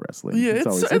like pro wrestling. Yeah,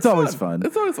 it's always fun.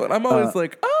 It's always fun. I'm always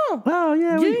like, oh,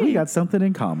 yeah, we got something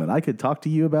in common. I could talk to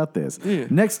you about this. Yeah.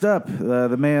 Next up,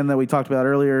 the man that we talked about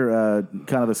earlier,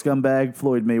 kind of the scumbag,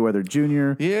 Floyd Mayweather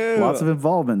Jr. Yeah. Lots of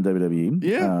involvement in WWE.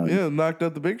 Yeah, knocked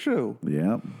out the Big Show.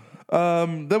 Yeah.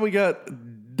 Then we got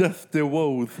Dusty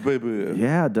Rhodes, baby.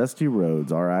 Yeah, Dusty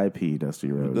Rhodes, R.I.P.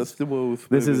 Dusty Rhodes. Dusty Rhodes.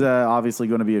 This is obviously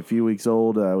going to be a few weeks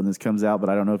old when this comes out, but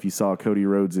I don't know if you saw Cody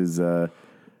Rhodes'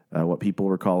 what people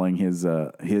were calling his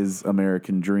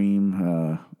American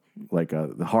Dream,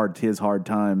 his hard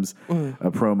times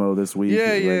promo this week.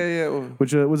 Yeah.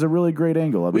 Which was a really great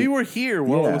angle. I mean, we were here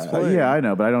while it was playing. Yeah, I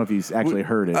know, but I don't know if you actually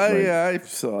heard it. I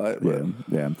saw it.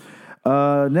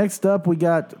 Yeah. Next up, we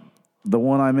got the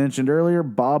one I mentioned earlier,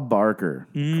 Bob Barker.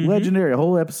 Legendary. A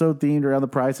whole episode themed around The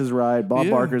Price is Right. Bob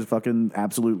Barker's fucking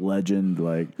absolute legend.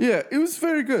 Yeah, it was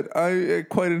very good. I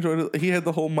quite enjoyed it. He had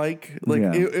the whole mic.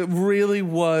 It really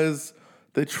was.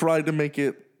 They tried to make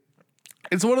it.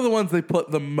 It's one of the ones they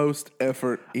put the most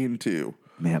effort into.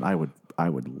 Man, I would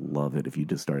love it if you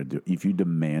just if you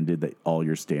demanded that all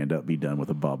your stand-up be done with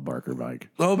a Bob Barker mic.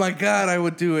 Oh my God, I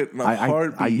would do it in a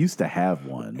heartbeat. I used to have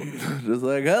one. Just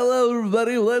like, hello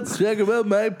everybody, let's check about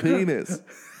my penis.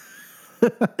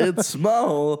 It's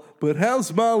small, but how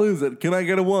small is it? Can I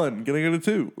get a 1? Can I get a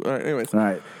 2? All right, anyways. All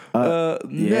right.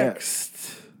 Next.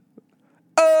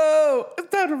 Oh, it's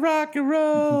time to rock and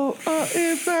roll. Oh,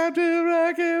 it's time to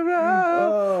rock and roll.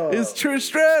 Oh. It's Trish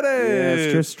Stratus. Yeah,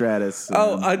 it's Trish Stratus.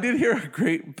 Oh, I did hear a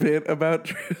great bit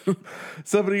about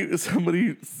somebody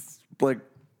like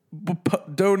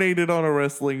donated on a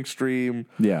wrestling stream.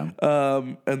 Yeah.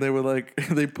 And they were like,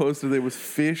 they posted there was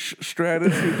Fish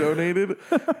Stratus who donated.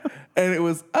 And it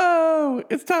was, oh,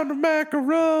 it's time to mac a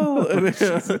roll. And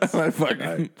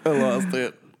I lost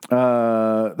it.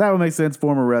 That would make sense.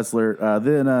 Former wrestler.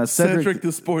 Then Cedric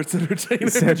the Sports Entertainer.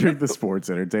 Cedric the Sports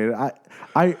Entertainer.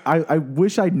 I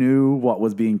wish I knew what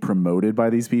was being promoted by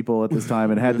these people at this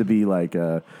time. It had to be like,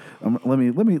 let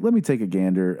me take a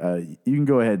gander. You can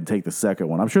go ahead and take the second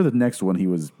one. I'm sure the next one he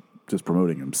was just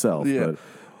promoting himself. Yeah.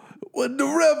 With the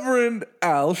Reverend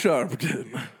Al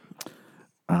Sharpton.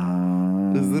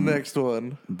 Is the next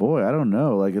one. Boy, I don't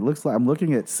know. Like, it looks like I'm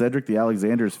looking at Cedric the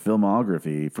Alexander's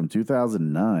filmography from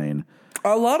 2009.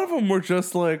 A lot of them were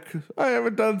just like, I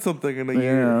haven't done something in a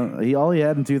year. All he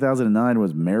had in 2009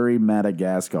 was Mary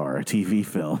Madagascar, a TV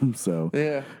film. So,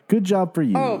 good job for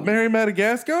you. Oh, Mary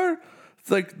Madagascar? It's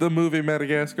like the movie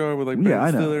Madagascar with like Ben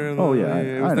Stiller. And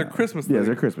it was their Christmas thing. Yeah, it was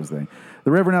their Christmas thing.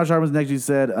 The Reverend Al Sharpton's next, you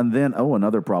said, and then,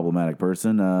 another problematic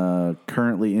person,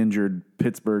 currently injured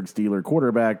Pittsburgh Steeler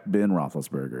quarterback, Ben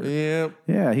Roethlisberger. Yep.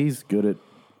 Yeah, he's good at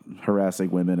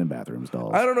harassing women in bathroom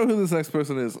stalls. I don't know who this next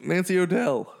person is. Nancy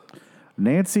O'Dell.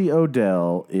 Nancy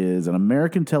O'Dell is an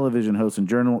American television host and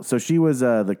journalist. So she was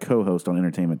the co-host on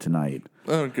Entertainment Tonight.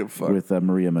 I don't give a fuck. With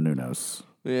Maria Menounos.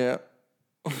 Yeah.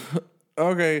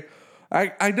 Okay.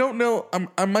 I don't know.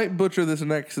 I might butcher this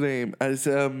next name as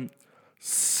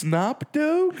Snop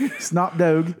Dogg? Snop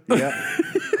Dogg. Yeah.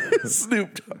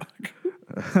 Snoop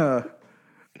Dogg.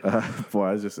 Boy,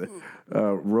 I was just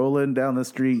rolling down the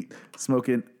street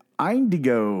smoking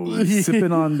Indigo,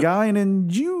 sipping on Guyan and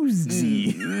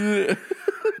Juicy.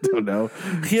 don't know.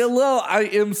 Hello, I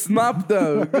am Snoop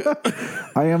Dogg.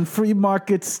 I am free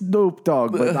market Snoop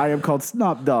Dogg, but I am called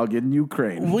Snop Dogg in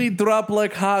Ukraine. We drop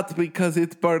like hot because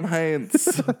it burn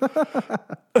hands.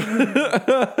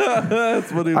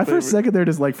 That's what I for a second there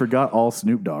just like forgot all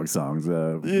Snoop Dogg songs.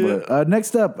 But,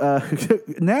 next up,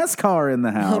 NASCAR in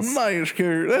the house.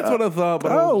 NASCAR. That's what I thought.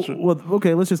 But Well,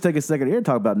 okay, let's just take a second here to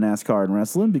talk about NASCAR and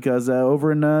wrestling because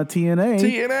over in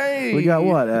TNA, we got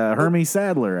what? Hermie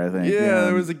Sadler, I think. Yeah,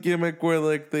 there was a gimmick where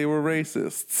like they were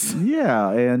racists.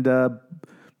 Yeah, and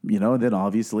then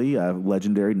obviously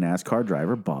legendary NASCAR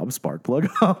driver Bob Sparkplug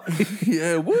Holly.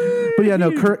 Yeah, woo! But yeah,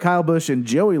 no, Kyle Busch and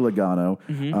Joey Logano.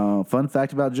 Fun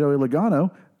fact about Joey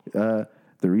Logano.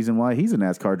 The reason why he's a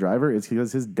NASCAR driver is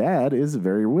because his dad is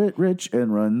very rich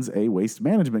and runs a waste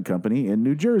management company in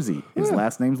New Jersey. His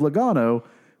last name's Logano,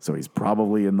 so he's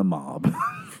probably in the mob.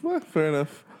 Well, fair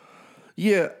enough.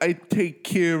 Yeah, I take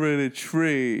care of the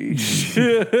tree.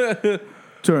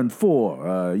 Turn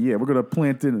 4. We're going to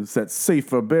plant in that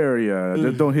safer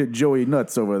barrier. Don't hit Joey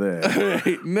nuts over there. All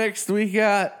right, next we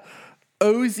got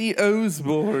Ozzy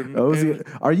Osbourne.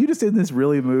 Are you just in this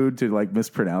really mood to like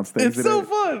mispronounce things? It's so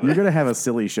fun. You're going to have a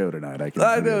silly show tonight. I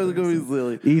know it's going to be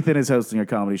silly. Ethan is hosting a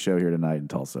comedy show here tonight in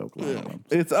Tulsa, Oklahoma.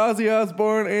 Yeah. It's Ozzy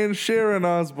Osbourne and Sharon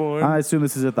Osbourne. I assume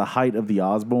this is at the height of the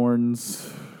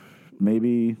Osbournes.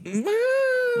 Maybe.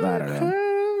 I don't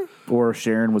know. Or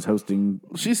Sharon was hosting.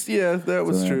 That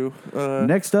was true.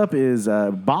 Next up is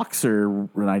Boxer,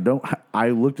 and I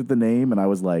looked at the name and I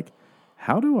was like,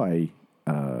 how do I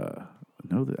know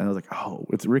that? And I was like, oh,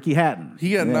 it's Ricky Hatton.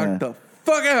 He got knocked the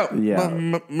fuck out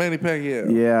by Manny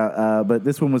Pacquiao. Yeah, but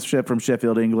this one was from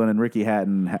Sheffield, England, and Ricky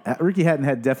Hatton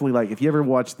had definitely, like, if you ever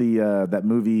watched that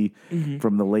movie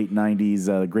from the late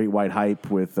 90s, Great White Hype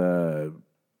with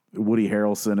Woody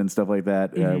Harrelson and stuff like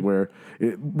that, where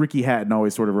Ricky Hatton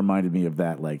always sort of reminded me of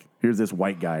that. Like, here's this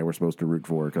white guy we're supposed to root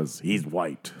for because he's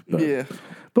white.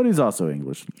 But he's also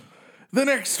English. The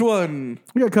next one.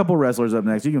 We got a couple wrestlers up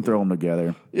next. You can throw them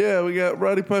together. Yeah, we got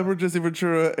Roddy Piper, Jesse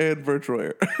Ventura, and Bert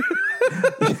Troyer.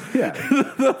 Yeah.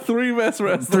 The three best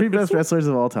wrestlers. Three best wrestlers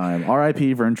of all time.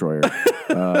 R.I.P. Vern Troyer.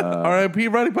 R.I.P.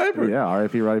 Roddy Piper. Yeah,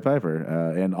 R.I.P. Roddy Piper.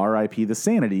 And R.I.P. the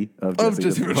sanity of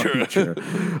Jesse Ventura.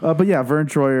 But yeah, Vern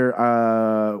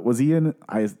Troyer, was he in?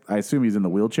 I assume he's in the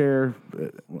wheelchair.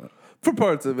 For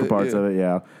parts of it.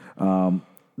 Yeah.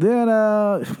 Then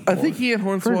I think he and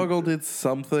Hornswoggle did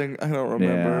something. I don't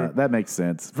remember. Yeah, that makes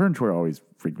sense. Vern Troyer always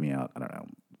freaked me out. I don't know.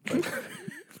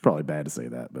 It's probably bad to say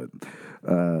that,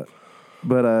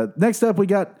 but next up we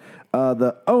got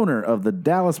the owner of the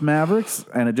Dallas Mavericks,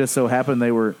 and it just so happened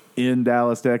they were in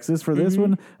Dallas, Texas for this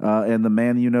one, and the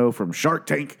man you know from Shark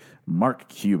Tank, Mark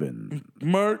Cuban.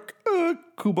 Mark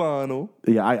Cubano.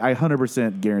 Yeah, I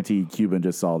 100% guarantee Cuban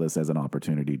just saw this as an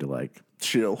opportunity to like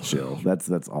chill.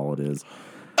 That's all it is.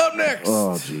 Up next.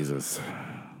 Oh Jesus.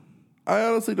 I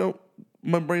honestly don't.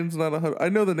 My brain's not 100. I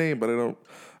know the name, but I'm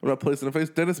not placing a face.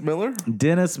 Dennis Miller.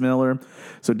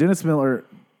 So Dennis Miller,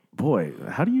 boy,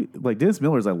 how do you like? Dennis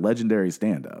Miller is a legendary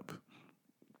stand-up.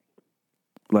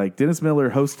 Like Dennis Miller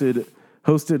hosted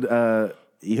the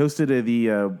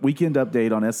Weekend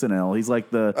Update on SNL. He's like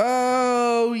the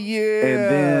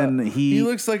and then he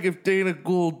looks like if Dana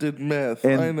Gould did meth.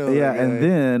 I know. Yeah,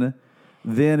 and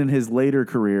then in his later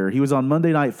career, he was on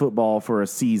Monday Night Football for a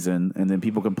season, and then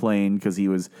people complained because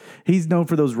he's known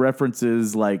for those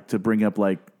references, like to bring up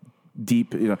like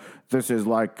deep, this is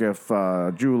like if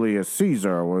Julius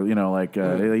Caesar, or he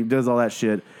does all that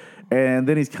shit, and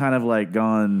then he's kind of like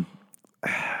gone.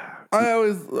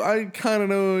 I kind of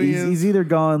know he's either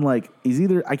gone like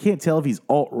I can't tell if he's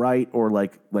alt-right or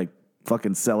like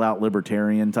fucking sellout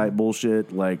libertarian type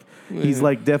bullshit. Like he's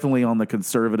like definitely on the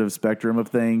conservative spectrum of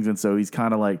things, and so he's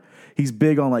kind of like he's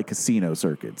big on like casino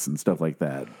circuits and stuff like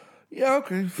that. Yeah,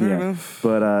 okay, fair enough.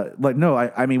 But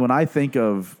I mean when I think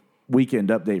of Weekend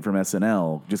Update from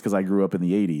SNL, just because I grew up in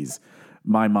the 80s,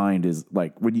 my mind is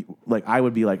like when you like I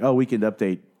would be like, oh, Weekend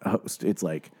Update host. It's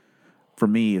like for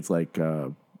me, it's like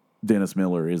Dennis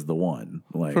Miller is the one.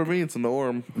 Like for me, it's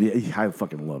Norm. Yeah, I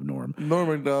fucking love Norm. Norm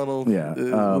Macdonald. Yeah.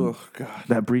 Oh God.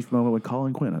 That brief moment when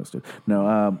Colin Quinn hosted.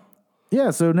 No.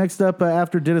 Yeah. So next up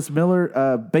after Dennis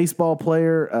Miller, baseball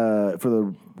player for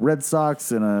the Red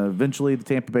Sox and eventually the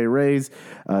Tampa Bay Rays,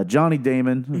 Johnny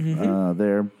Damon.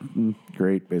 There,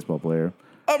 great baseball player.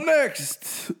 Up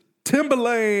next,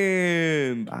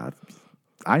 Timbaland.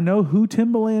 I know who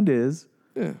Timbaland is.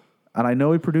 Yeah. And I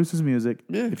know he produces music.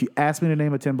 Yeah. If you ask me to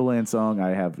name a Timbaland song,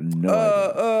 I have no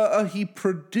idea. He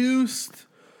produced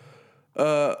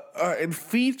and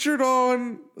featured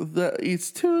on the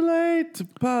It's Too Late to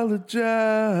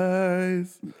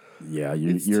Apologize. Yeah,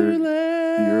 It's you're too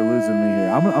late. you're losing me here.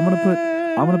 I'm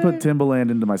gonna put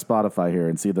Timbaland into my Spotify here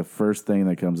and see the first thing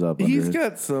that comes up. He's under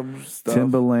got some stuff.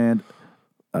 Timbaland.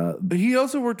 He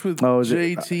also worked with Oh, is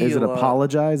JT. it a lot.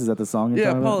 Apologize? Is that the song you're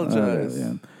Yeah, talking about? Apologize.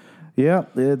 Okay, yeah,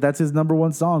 that's his number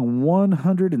one song.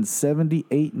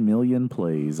 178 million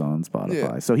plays on Spotify.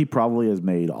 Yeah. So he probably has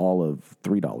made all of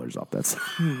 $3 off that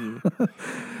song.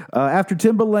 After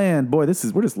Timbaland, boy,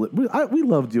 we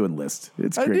love doing lists.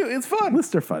 It's I great. do. It's fun.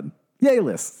 Lists are fun. Yay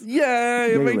lists. Yeah,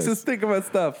 it Yay makes list. us think about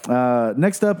stuff.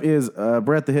 Next up is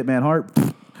Bret the Hitman Hart.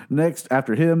 Next,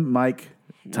 after him, Mike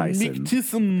Tyson. Mick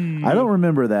Tyson. I don't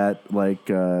remember that. Was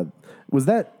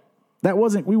that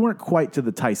wasn't? We weren't quite to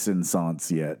the Tyson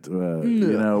Sans yet.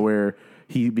 You know, where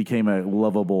he became a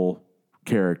lovable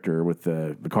character with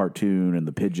the cartoon and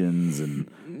the pigeons and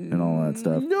all that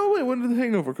stuff. No, wait, when did The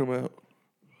Hangover come out?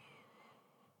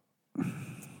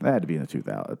 That had to be in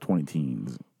the 20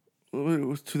 teens. It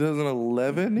was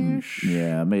 2011-ish?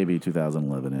 Yeah, maybe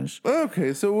 2011-ish.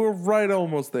 Okay, so we're right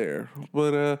almost there.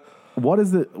 But,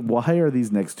 Why are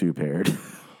these next two paired?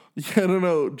 I don't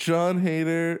know. John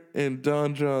Hader and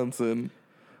Don Johnson.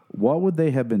 What would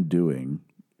they have been doing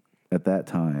at that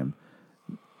time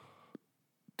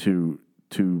to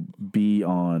be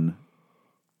on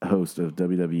host of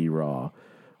WWE Raw?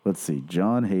 Let's see,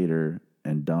 John Hader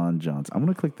and Don Johnson. I'm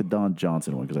going to click the Don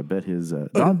Johnson one because I bet his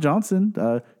Don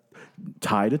Johnson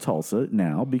tied to Tulsa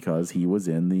now because he was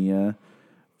in the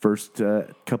first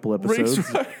couple episodes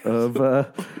of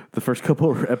the first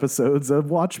couple episodes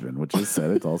of Watchmen, which is set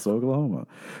at Tulsa, Oklahoma.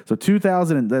 So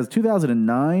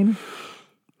 2009.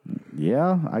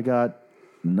 Yeah, I got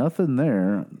nothing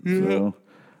there. Yeah. So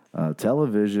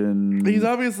television. He's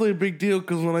obviously a big deal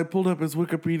because when I pulled up his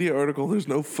Wikipedia article, there's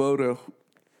no photo.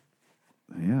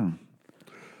 Yeah.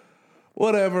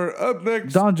 Whatever. Up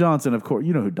next. Don Johnson, of course.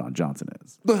 You know who Don Johnson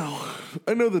is. Oh,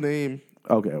 I know the name.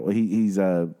 Okay, well, he's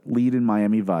lead in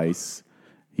Miami Vice.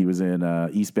 He was in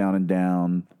Eastbound and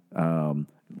Down.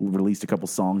 Released a couple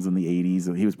songs in the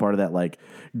 80s. He was part of that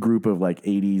group of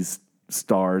 80s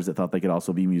stars that thought they could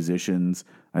also be musicians.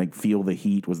 I think Feel the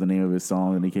Heat was the name of his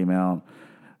song that he came out,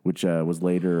 which was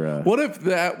later. What if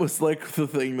that was the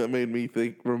thing that made me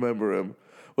remember him?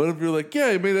 What if you're like,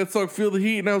 yeah, he made that song Feel the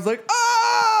Heat, and I was like,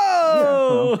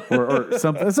 oh! Yeah, or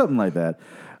something like that.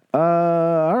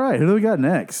 All right, who do we got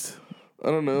next? I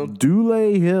don't know.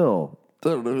 Dule Hill. I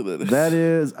don't know who that is. That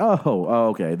is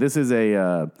okay. This is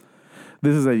a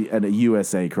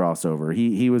USA crossover.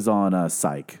 He was on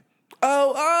Psych.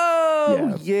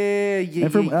 Oh, yeah.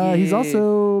 And he's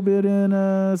also been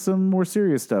in some more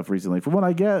serious stuff recently. From what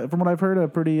I've heard, a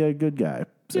pretty good guy.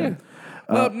 So, yeah.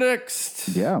 Up next,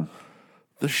 yeah,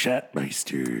 the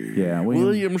Shatmeister. Yeah,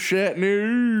 William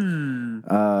Shatner.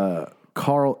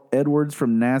 Carl Edwards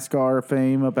from NASCAR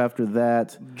fame. Up after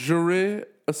that, Jerry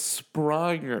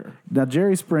Springer. Now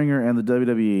Jerry Springer and the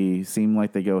WWE seem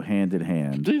like they go hand in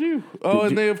hand. They do. Oh,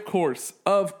 and they of course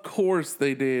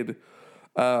they did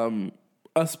a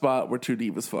spot where two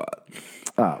divas fought.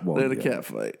 They had a cat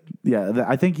fight. Yeah,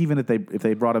 I think even if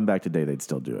they brought him back today, they'd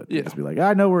still do it. Yeah. Just be like,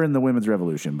 I know we're in the women's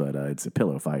revolution, but it's a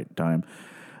pillow fight time.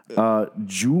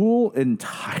 Jewel and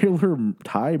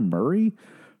Ty Murray.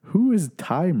 Who is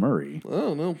Ty Murray? I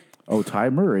don't know. Oh,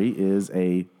 Ty Murray is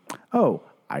I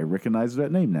recognize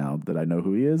that name now that I know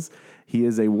who he is. He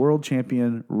is a world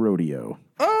champion rodeo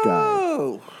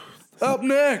guy. Up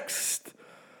next,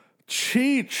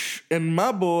 Cheech and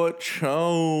my boy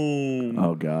Chong.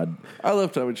 Oh, God. I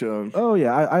love Tommy Chong. Oh,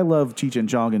 yeah. I love Cheech and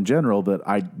Chong in general, but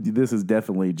this is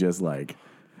definitely just like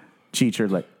Cheech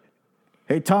heard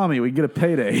hey, Tommy, we get a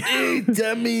payday. Hey,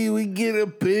 Tommy, we get a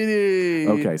payday.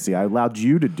 Okay, see, I allowed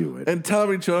you to do it. And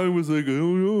Tommy Chong was like, oh,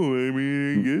 no, I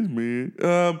mean, I guess, man.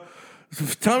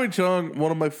 Tommy Chong,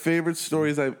 one of my favorite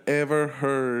stories I've ever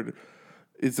heard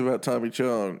is about Tommy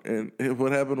Chong. And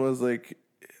what happened was,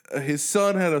 his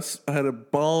son had a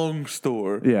bong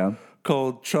store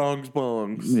called Chong's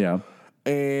Bongs. Yeah.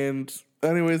 And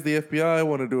anyways, the FBI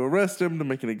wanted to arrest him to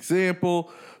make an example,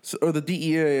 or the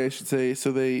DEA, I should say.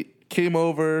 So they came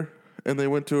over and they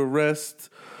went to arrest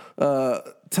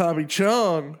Tommy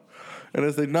Chong. And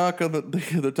as they knock on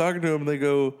they're talking to him and they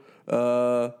go,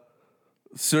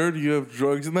 sir, do you have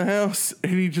drugs in the house?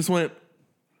 And he just went,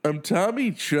 I'm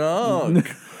Tommy Chong.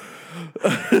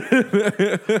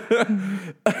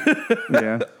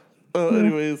 Yeah.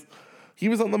 Anyways, he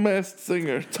was on The Masked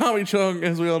Singer. Tommy Chong,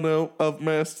 as we all know, of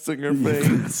Masked Singer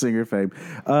fame. Singer fame.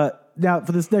 Now,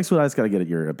 for this next one, I just got to get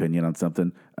your opinion on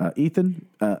something. Ethan,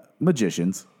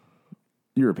 magicians,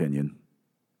 your opinion.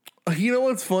 You know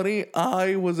what's funny?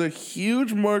 I was a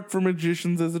huge mark for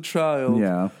magicians as a child.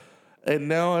 Yeah. And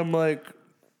now I'm like,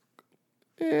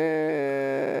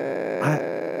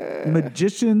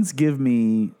 Magicians give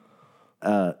me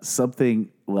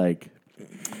something like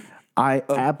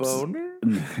boner?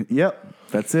 Yep,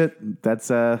 that's it. That's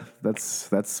my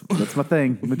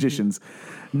thing. Magicians.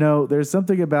 No, there's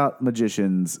something about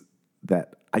magicians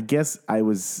that I guess when I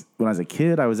was a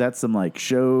kid, I was at some like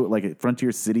show like at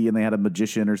Frontier City and they had a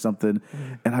magician or something,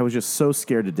 and I was just so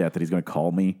scared to death that he's going to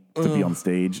call me to be on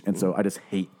stage, and so I just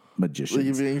hate magicians.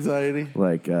 Give you anxiety?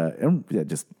 Like, yeah,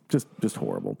 just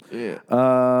horrible. Yeah.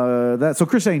 So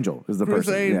Chris Angel is the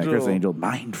person. Angel. Yeah, Chris Angel,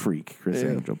 mind freak. Chris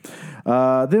Angel.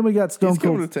 Then we got Stone He's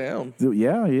Cold. coming to town.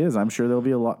 Yeah, he is. I'm sure there'll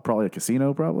be probably a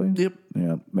casino, probably. Yep.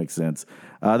 Yeah, makes sense.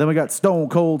 Then we got Stone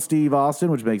Cold Steve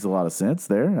Austin, which makes a lot of sense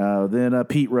there. Then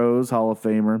Pete Rose, Hall of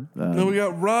Famer. Then we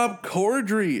got Rob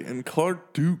Corddry and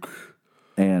Clark Duke.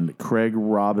 And Craig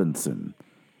Robinson.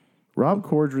 Rob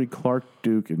Corddry, Clark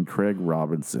Duke, and Craig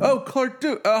Robinson. Oh, Clark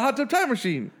Duke, Hot Tub Time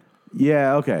Machine.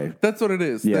 Yeah, okay. That's what it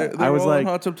is. Yeah, They're I was all like, on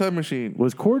Hot Tub Time Machine.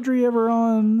 Was Corddry ever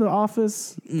on The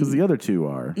Office? Because the other two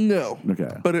are. No. Okay.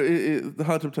 But the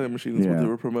Hot Tub Time Machine is what they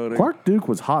were promoting. Clark Duke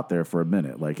was hot there for a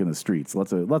minute, like in the streets.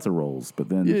 Lots of roles, but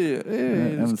then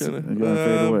it's gonna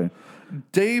fade away.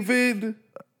 David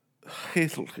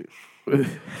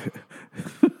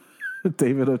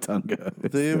David Otunga.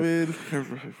 David.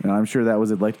 And I'm sure that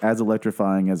was as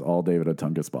electrifying as all David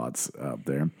Otunga spots out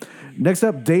there. Next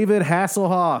up, David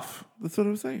Hasselhoff. That's what I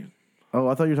was saying. Oh,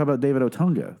 I thought you were talking about David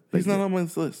Otunga. He's not on my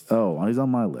list. Oh, he's on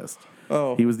my list.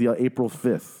 Oh. He was the April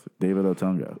 5th, David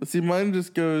Otunga. See, mine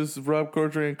just goes Rob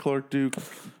Corddry and Clark Duke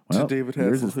to David Hasselhoff.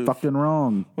 Yours is fucking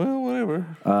wrong. Well, whatever.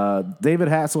 David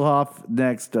Hasselhoff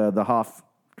next, the Hoff.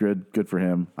 Good for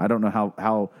him. I don't know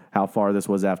how far this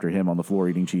was after him on the floor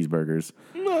eating cheeseburgers.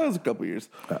 No, that was a couple years.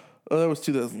 That was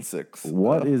 2006.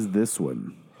 What is this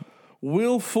one?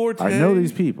 Will Forte. I know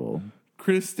these people.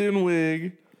 Kristen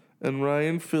Wiig and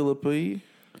Ryan Phillippe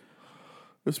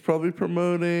was probably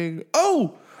promoting.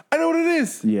 Oh, I know what it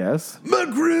is. Yes.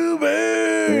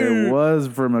 MacGruber. It was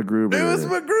for MacGruber. It was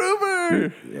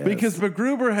MacGruber. Yes. Because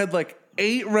MacGruber had like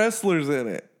 8 wrestlers in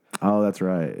it. Oh, that's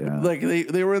right. Yeah. Like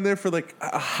they were in there for like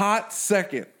a hot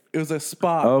second. It was a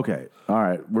spot. Okay. All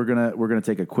right. We're gonna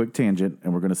take a quick tangent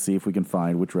and we're gonna see if we can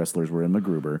find which wrestlers were in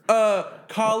MacGruber.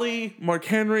 Khali, Mark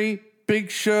Henry, Big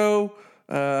Show.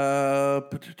 I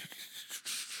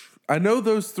know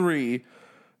those 3.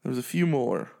 There's a few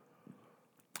more.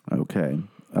 Okay.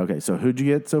 So who'd you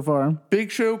get so far? Big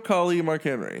Show, Khali, Mark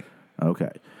Henry. Okay.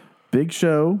 Big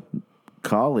Show,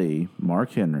 Khali,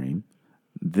 Mark Henry,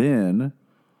 then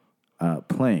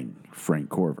playing Frank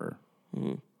Corver,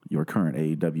 your current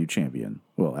AEW champion.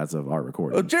 Well, as of our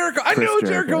recording. Oh, Jericho. I knew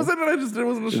Jericho was in it. I just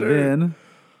wasn't sure. Then,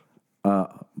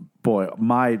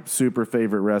 my super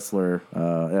favorite wrestler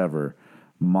ever,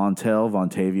 Montel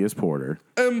Vontavious Porter.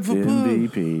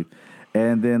 MVP.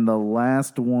 And then the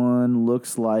last one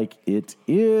looks like it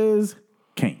is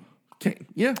Kane.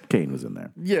 Yeah. Kane was in there.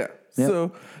 Yeah. Yep.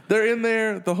 So they're in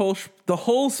there. The whole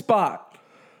spot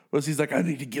was he's like, I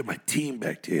need to get my team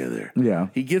back together. Yeah.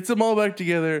 He gets them all back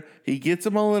together. He gets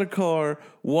them all in a car,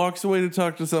 walks away to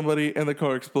talk to somebody, and the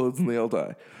car explodes and they all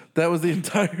die. That was the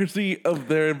entirety of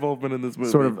their involvement in this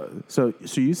movie. Sort of. So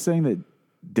you saying that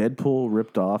Deadpool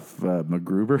ripped off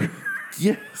MacGruber?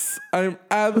 Yes, I'm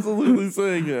absolutely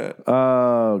saying that.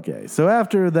 Okay. So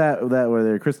after that were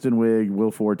there Kristen Wiig,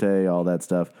 Will Forte, all that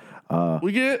stuff.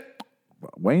 We get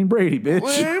Wayne Brady, bitch.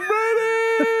 Wayne Brady.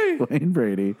 Wayne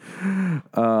Brady.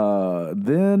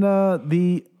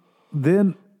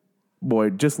 Then boy,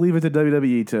 just leave it to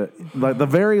WWE to like the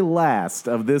very last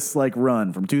of this like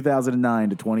run from 2009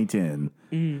 to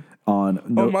 2010 on.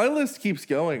 My list keeps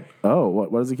going. Oh,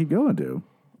 what does it keep going to?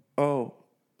 Oh,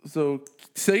 so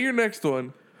say your next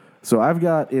one. So I've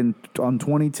got on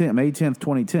 2010, May 10th,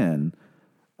 2010.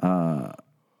 I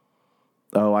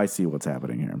see what's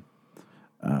happening here.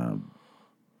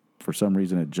 For some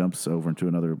reason, it jumps over into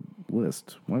another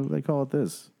list. Why do they call it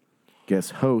this?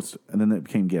 Guest host, and then it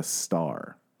became guest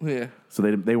star. Yeah. So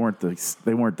they weren't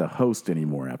the host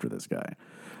anymore after this guy.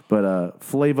 But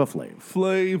Flava Flav.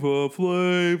 Flava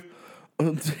Flav.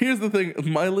 Here's the thing.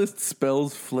 My list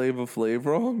spells Flava Flav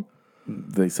wrong.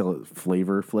 They sell it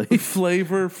Flavor Flav.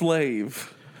 Flavor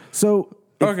Flav. So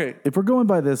Okay. If we're going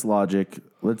by this logic,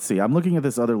 let's see. I'm looking at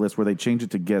this other list where they changed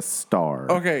it to guest star.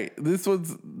 Okay,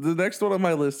 the next one on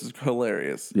my list is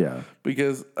hilarious. Yeah.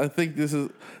 Because I think this is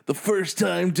the first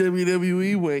time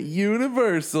WWE went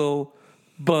Universal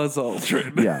Buzz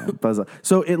Aldrin. Yeah.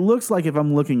 So it looks like if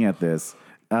I'm looking at this,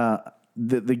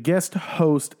 the guest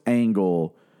host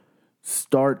angle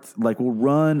starts will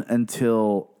run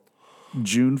until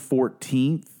June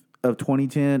 14th of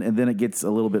 2010, and then it gets a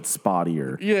little bit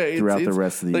spottier throughout the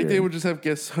rest of the year. Like they would just have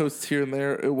guest hosts here and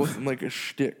there. It wasn't like a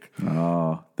shtick.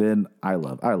 Oh, then I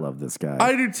love this guy.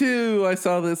 I do too. I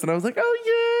saw this and I was like,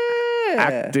 oh yeah,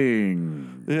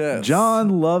 acting. Yes. John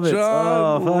Lovitz.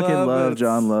 John Fucking love Lovitz.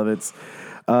 John Lovitz.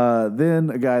 Then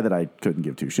a guy that I couldn't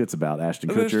give two shits about, Ashton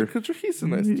Kutcher. Ashton Kutcher, he's a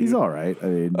nice dude. He's all right. I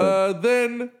mean,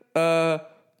 then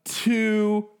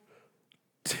to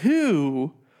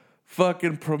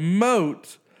fucking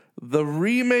promote the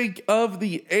remake of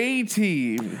the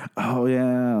A-Team. oh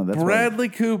yeah, that's Bradley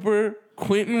Cooper,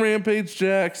 Quentin Rampage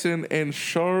Jackson, and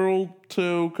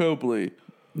Charlton Copley.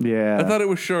 Yeah, I thought it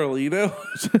was Shirley, you know?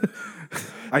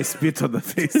 I spit on the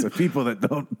face of people that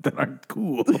aren't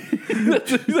cool.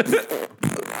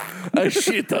 I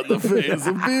shit on the face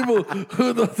of people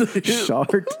who thought they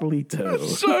Shartlito.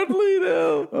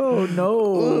 Charlito. Oh no!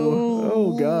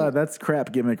 Oh god, that's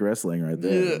crap gimmick wrestling right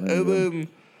there. Yeah, and then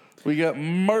we got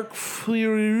Mark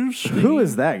Fierstein. Who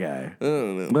is that guy? I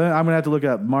don't know. I'm gonna have to look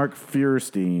up Mark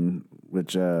Fierstein,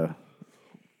 which he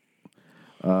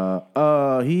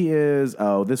is.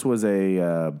 Oh, this was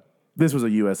a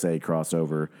USA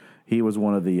crossover. He was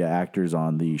one of the actors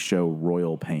on the show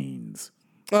Royal Pains.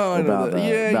 Oh, I know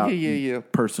that. Yeah.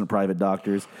 Private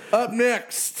doctors. Up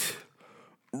next,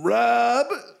 Rob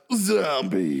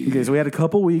Zombie. Okay, so we had a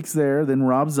couple weeks there. Then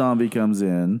Rob Zombie comes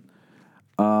in,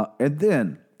 and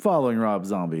then following Rob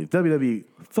Zombie, WWE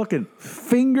fucking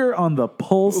finger on the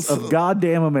pulse of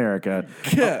goddamn America.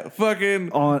 Yeah,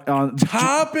 fucking on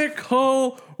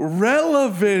topical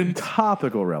relevance.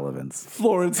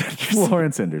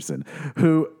 Florence Henderson,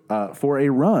 who for a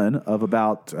run of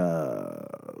about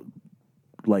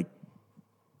like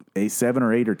a 7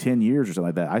 or 8 or 10 years or something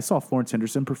like that, I saw Florence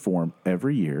Henderson perform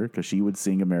every year because she would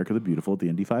sing America the Beautiful at the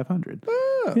Indy 500.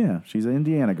 Yeah, she's an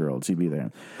Indiana girl. She'd be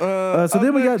there. So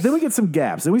then we get some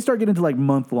gaps. Then we start getting into like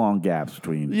month-long gaps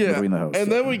between the hosts.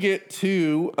 And then we get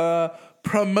to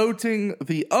promoting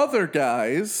the other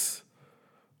guys,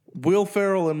 Will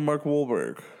Ferrell and Mark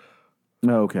Wahlberg.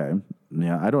 Okay.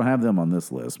 Yeah, I don't have them on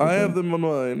this list. I have them on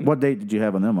mine. What date did you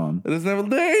have on them on? It doesn't have a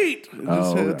date.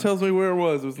 It tells me where it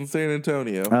was. It was in San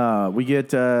Antonio. We get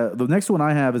the next one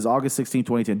I have is August 16,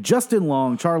 2010. Justin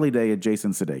Long, Charlie Day, and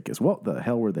Jason Sudeikis. What the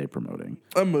hell were they promoting?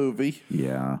 A movie.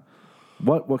 Yeah.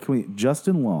 What can we...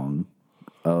 Justin Long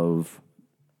of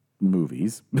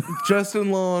movies.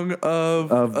 Justin Long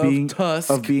of being Tusk.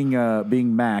 Of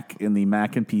being Mac in the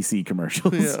Mac and PC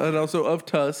commercials. Yeah, and also of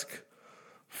Tusk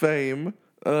fame.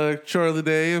 Charlie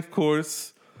Day, of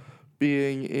course,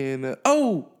 being in...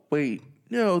 oh, wait.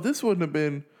 No, this wouldn't have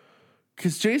been...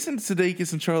 because Jason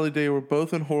Sudeikis and Charlie Day were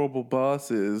both in Horrible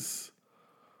Bosses.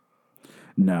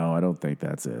 No, I don't think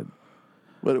that's it.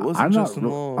 But it wasn't Justin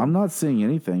Long. I'm not seeing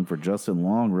anything for Justin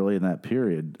Long really in that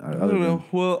period. I don't know.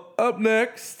 Well, up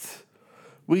next,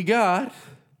 we got...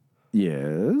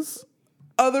 yes?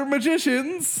 Other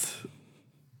magicians.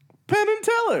 Penn and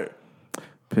Teller.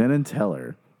 Penn and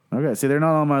Teller. Okay, see, they're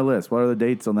not on my list. What are the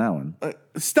dates on that one?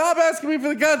 Stop asking me for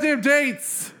the goddamn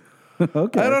dates.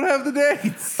 Okay. I don't have the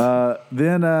dates.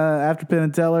 Then after Penn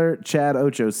and Teller, Chad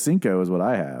Ochocinco is what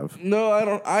I have. No, I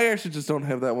don't. I actually just don't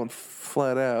have that one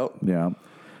flat out. Yeah.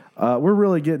 We're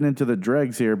really getting into the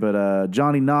dregs here, but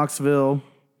Johnny Knoxville,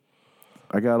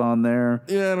 I got on there.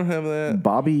 Yeah, I don't have that.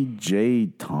 Bobby J.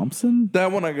 Thompson?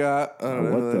 That one I got. I don't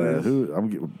know what who that is.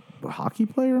 who? A hockey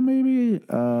player, maybe?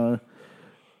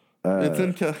 It's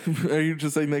in. Are you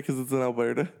just saying that because it's in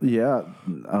Alberta? Yeah.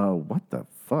 What the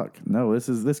fuck? No,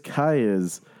 this guy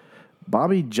is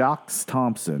Bobby Jocks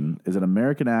Thompson is an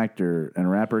American actor and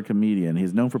rapper comedian.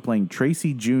 He's known for playing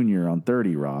Tracy Jr. on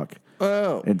 30 Rock.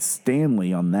 Oh. And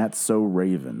Stanley on That's So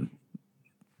Raven.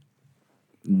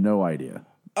 No idea.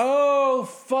 Oh,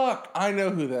 fuck. I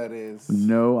know who that is.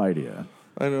 No idea.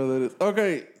 I know who that is.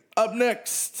 Okay, up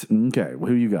next. Okay,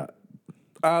 who you got?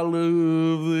 I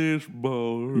love this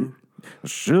bar.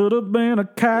 Should have been a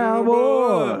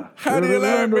cowboy. How do you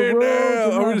like me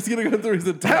now? Are we just going to go through his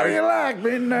entire... How do you like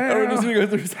me now? Are we just going to go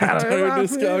through his entire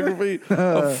discography?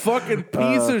 A fucking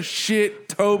piece of shit,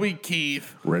 Toby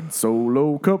Keith. Red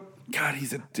Solo Cup. God,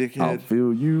 he's a dickhead. I'll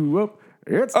fill you up.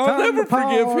 It's I'll time never to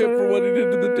party. forgive him for what he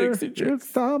did to the Dixie Chicks.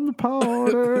 It's time to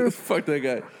party. Fuck that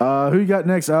guy. Who you got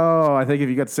next? Oh, I think if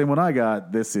you got the same one I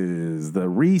got, this is the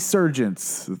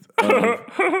resurgence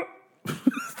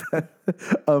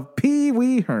of Pee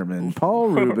Wee Herman, Paul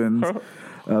Rubens.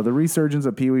 The resurgence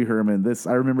of Pee Wee Herman.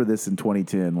 I remember this in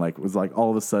 2010. Like, it was like all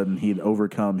of a sudden he'd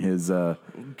overcome his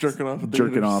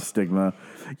jerking off stigma.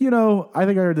 You know, I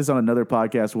think I heard this on another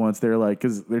podcast once. They're like,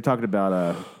 because they're talking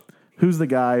about who's the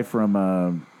guy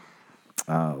from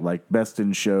like Best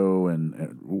in Show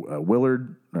and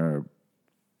Willard or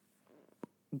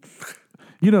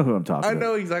You know who I'm talking I about.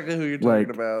 know exactly who you're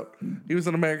talking about. He was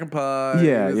in American Pie.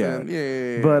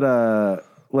 Yeah. But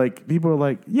like people are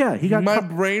like, yeah, he got My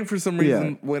brain for some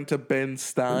reason went to Ben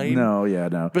Stein.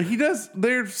 No. But he does.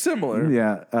 They're similar.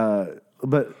 Yeah.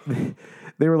 But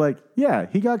they were like, yeah,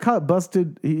 he got caught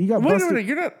busted. He got busted. Wait a minute.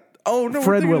 You're not. Oh no,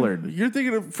 Fred Willard. You're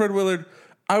thinking of Fred Willard.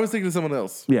 I was thinking of someone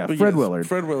else. Yeah, but Fred Willard.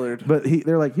 Fred Willard. But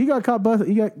they're like, he got caught.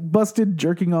 He got busted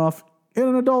jerking off in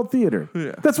an adult theater.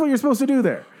 Yeah. That's what you're supposed to do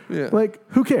there. Yeah. Like,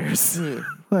 who cares? Yeah.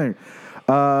 Like,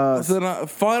 so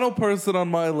final person on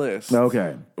my list.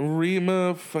 Okay.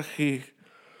 Rima Fakih.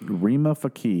 Rima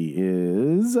Fakih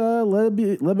is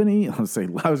Lebanese.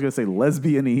 I was going to say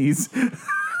lesbianese.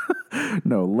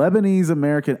 No, Lebanese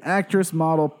American actress,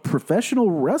 model,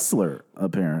 professional wrestler,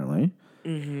 apparently.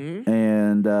 Mm-hmm.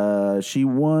 And she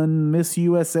won Miss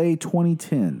USA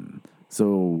 2010.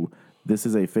 So this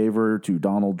is a favor to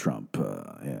Donald Trump,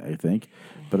 I think.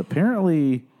 But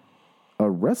apparently a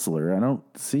wrestler. I don't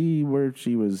see where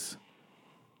she was.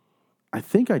 I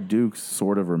think I do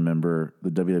sort of remember the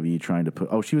WWE trying to put.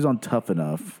 Oh, she was on Tough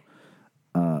Enough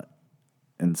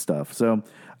and stuff. So,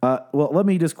 well, let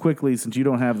me just quickly, since you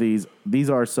don't have these. These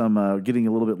are some getting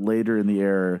a little bit later in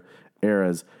the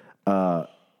eras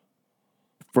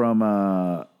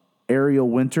from Ariel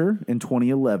Winter in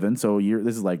 2011. So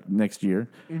this is like next year.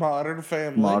 Modern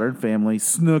Family.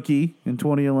 Snooki in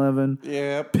 2011.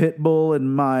 Yep. Pitbull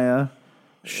and Maya.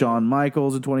 Shawn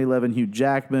Michaels in 2011, Hugh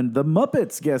Jackman, The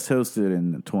Muppets guest hosted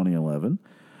in 2011,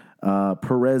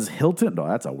 Perez Hilton,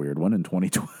 that's a weird one, in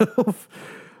 2012,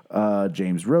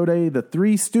 James Roday, The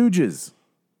Three Stooges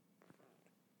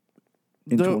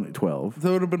in 2012. That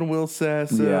would have been Will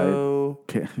Sasso.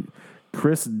 Yeah,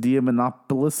 Chris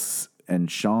Diamantopoulos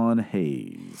and Sean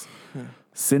Hayes.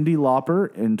 Cyndi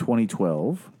Lauper in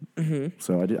 2012. Mm-hmm.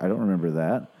 So I don't remember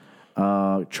that.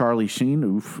 Charlie Sheen,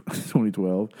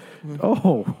 2012.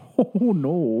 Oh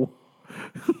no.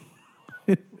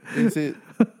 Is it?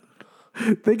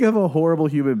 Think of a horrible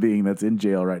human being that's in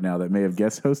jail right now that may have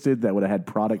guest hosted that would have had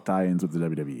product tie-ins with the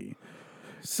WWE.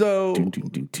 So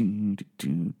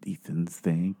Ethan's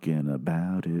thinking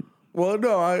about it. Well,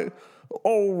 no,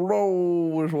 oh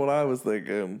no is what I was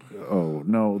thinking. Oh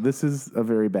no, this is a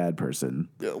very bad person.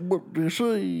 What you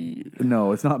say?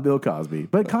 No, it's not Bill Cosby,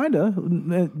 but kinda,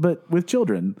 but with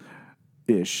children,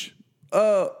 ish.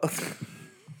 I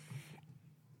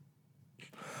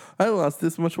lost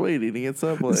this much weight eating at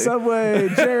Subway.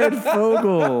 Jared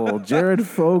Fogle. Jared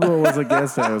Fogle was a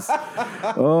guest host.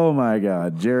 Oh my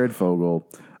God, Jared Fogle.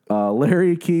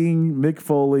 Larry King, Mick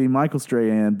Foley, Michael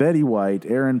Strahan, Betty White,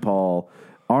 Aaron Paul,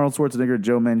 Arnold Schwarzenegger,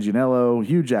 Joe Manganiello,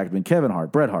 Hugh Jackman, Kevin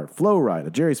Hart, Bret Hart, Flo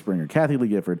Rida, Jerry Springer, Kathy Lee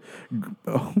Gifford.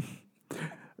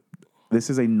 This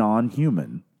is a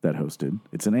non-human that hosted.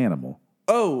 It's an animal.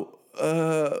 Oh,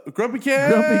 Grumpy Cat.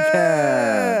 Grumpy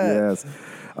Cat. Yes.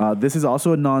 This is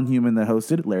also a non-human that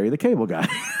hosted, Larry the Cable Guy.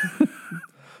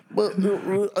 But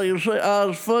you say I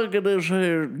was fucking this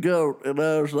here goat, and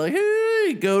I was like,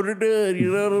 "Hey, goat or done,"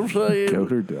 you know what I'm saying? Goat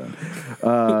or done.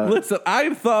 Listen,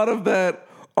 I thought of that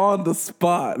on the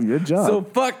spot. Good job. So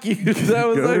fuck you. That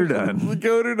was Goat or done.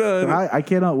 Goat or done. I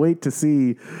cannot wait to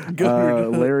see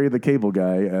Larry the Cable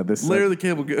Guy. Larry the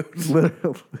Cable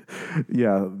Goat.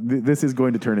 Yeah, this is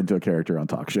going to turn into a character on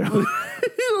Talk Show.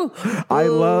 I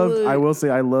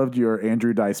loved your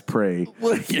Andrew Dice Prey.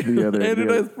 Andrew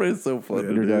Dice Prey is so funny.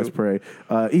 Andrew Dice Prey.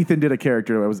 Ethan did a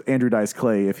character that was Andrew Dice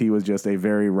Clay if he was just a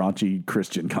very raunchy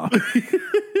Christian comic.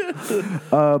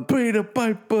 Peter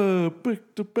Piper, back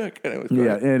to back.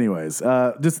 Anyways,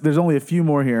 there's only a few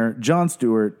more here. Jon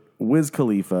Stewart, Wiz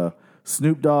Khalifa,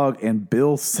 Snoop Dogg, and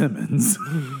Bill Simmons.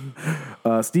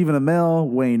 Stephen Amell,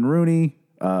 Wayne Rooney,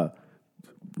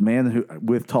 man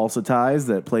with Tulsa ties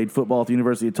that played football at the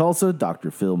University of Tulsa, Dr.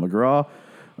 Phil McGraw,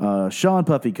 Sean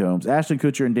Puffy Combs, Ashton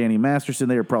Kutcher, and Danny Masterson.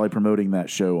 They were probably promoting that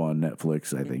show on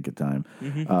Netflix, I think, at the time.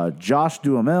 Mm-hmm. Josh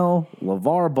Duhamel,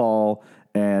 LeVar Ball,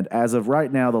 and as of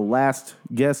right now, the last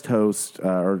guest host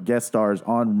or guest stars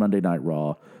on Monday Night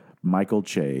Raw, Michael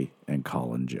Che and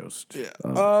Colin Jost. Yeah.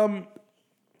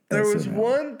 There was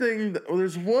one thing.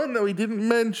 There's one that we didn't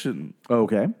mention.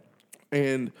 Okay.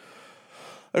 And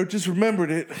I just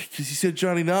remembered it because you said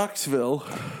Johnny Knoxville.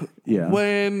 Yeah.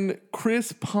 When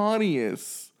Chris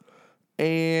Pontius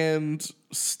and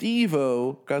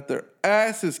Steve-O got their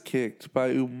asses kicked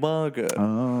by Umaga.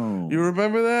 Oh. You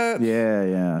remember that?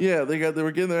 Yeah. Yeah, they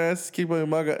were getting their asses kicked by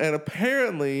Umaga. And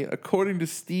apparently, according to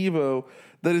Steve-O,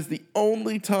 that is the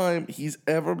only time he's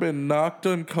ever been knocked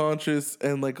unconscious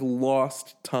and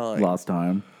lost time. Lost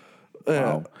time.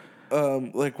 Yeah. Wow.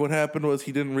 What happened was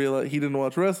he didn't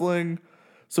watch wrestling.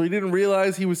 So he didn't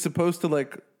realize he was supposed to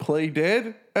like play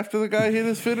dead after the guy hit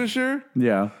his finisher.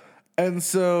 Yeah. And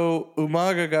so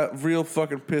Umaga got real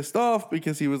fucking pissed off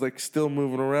because he was like still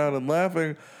moving around and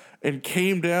laughing and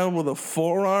came down with a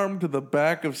forearm to the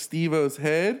back of Steve-O's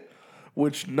head,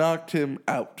 which knocked him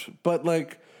out. But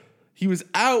like he was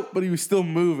out, but he was still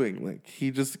moving. Like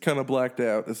he just kind of blacked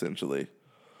out essentially.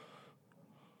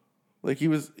 Like he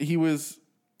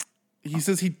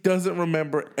says he doesn't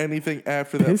remember anything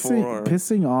after that forearm.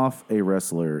 Pissing off a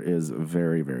wrestler is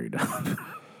very, very dumb.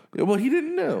 Yeah, well, he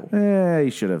didn't know.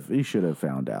 He should have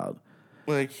found out.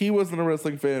 Like he wasn't a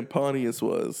wrestling fan. Pontius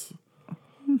was.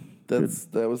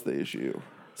 That was the issue.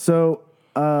 So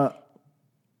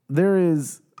there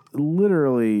is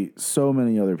literally so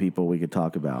many other people we could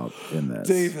talk about in this.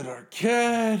 David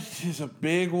Arquette is a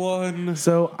big one.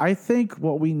 So I think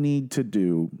what we need to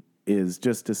do is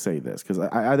just to say this, because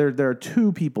there are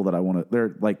two people that I want to.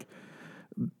 They're like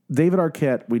David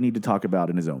Arquette. We need to talk about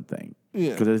in his own thing,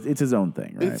 because it's his own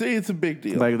thing, right? It's a big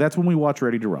deal. Like that's when we watch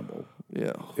Ready to Rumble,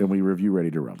 and we review Ready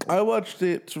to Rumble. I watched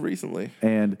it recently,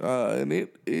 and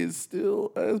it is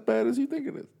still as bad as you think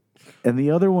it is. And the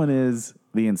other one is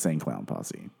the Insane Clown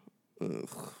Posse. Ugh.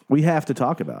 We have to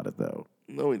talk about it though.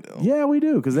 No, we don't. Yeah, we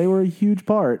do, because they were a huge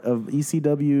part of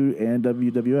ECW and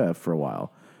WWF for a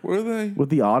while. Were they? With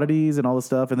the oddities and all the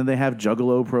stuff. And then they have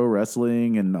Juggalo Pro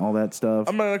Wrestling and all that stuff.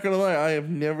 I'm not going to lie. I have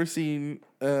never seen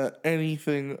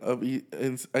anything of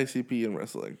ICP in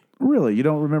wrestling. Really? You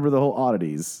don't remember the whole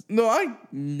oddities? No, I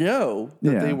know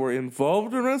that they were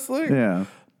involved in wrestling. Yeah.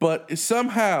 But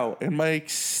somehow, in my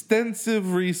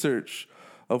extensive research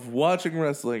of watching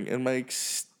wrestling and my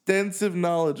extensive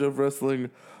knowledge of wrestling,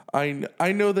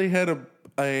 I know they had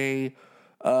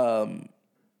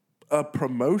a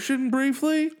promotion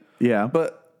briefly. Yeah.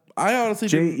 But I honestly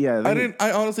didn't.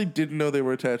 I honestly didn't know they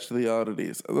were attached to the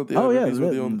oddities. I thought the oddities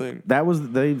were the own thing.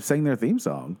 They sang their theme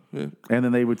song, and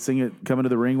then they would sing it, come into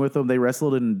the ring with them. They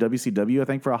wrestled in WCW, I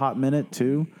think, for a hot minute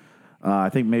too. I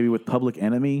think maybe with Public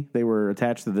Enemy, they were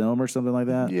attached to them or something like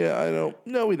that. Yeah, I don't.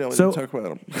 No, we don't. We need to talk about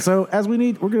them. So we're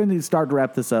going to need to start to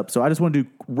wrap this up. So I just want to do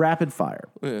rapid fire.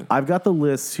 Yeah. I've got the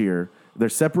lists here. They're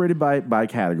separated by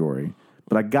category.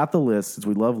 But I got the list, since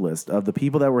we love lists, of the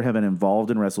people that were having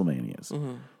involved in WrestleManias.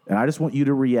 Mm-hmm. And I just want you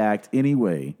to react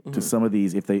anyway to some of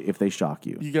these if they shock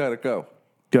you. You got to go.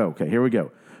 Go. Okay, here we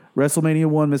go. WrestleMania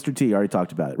 1, Mr. T. Already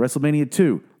talked about it. WrestleMania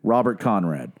 2, Robert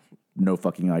Conrad. No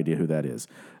fucking idea who that is.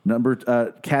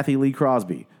 Kathy Lee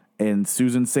Crosby and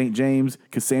Susan St. James,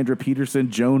 Cassandra Peterson,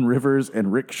 Joan Rivers,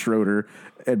 and Rick Schroeder,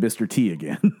 and Mr. T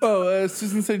again.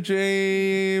 Susan St.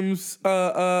 James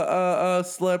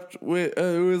slept with.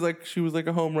 She was like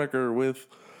a homewrecker with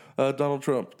Donald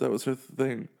Trump. That was her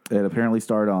thing. It apparently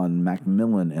starred on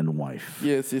Macmillan and Wife.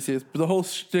 Yes. But the whole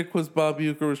shtick was Bob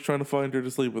Uecker was trying to find her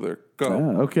to sleep with her. Go.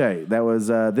 Oh, okay. That was.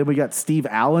 Then we got Steve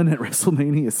Allen at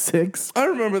WrestleMania 6. I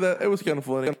remember that. It was kind of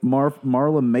funny.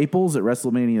 Marla Maples at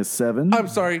WrestleMania 7. I'm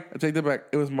sorry. I take that back.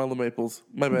 It was Marla Maples.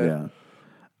 My bad.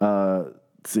 Yeah.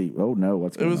 Let's see. Oh, no.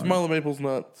 What's going on? It was Marla Maples,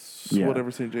 not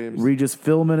whatever St. James. Regis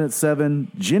Philbin at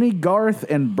 7. Jenny Garth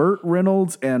and Burt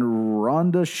Reynolds and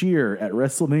Rhonda Shear at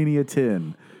WrestleMania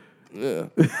 10. Yeah.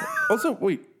 Also,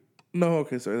 wait. No,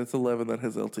 okay, sorry. That's 11. That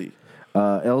has LT.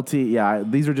 LT, yeah.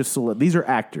 These are just these are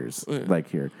actors, like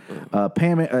here.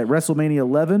 Pam at WrestleMania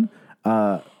 11.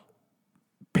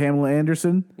 Pamela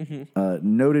Anderson,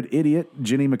 noted idiot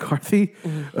Jenny McCarthy,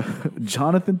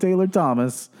 Jonathan Taylor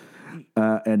Thomas,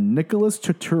 and Nicholas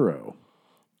Turturro.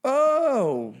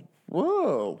 Oh,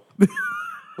 whoa.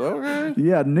 Okay.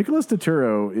 Yeah, Nicholas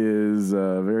Turturro is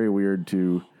very weird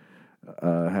to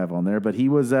have on there, but he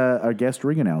was a guest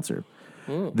ring announcer.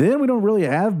 Then we don't really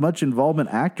have much involvement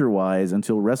actor-wise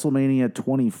until WrestleMania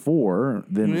 24.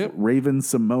 Then Raven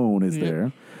Simone is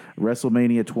there.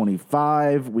 WrestleMania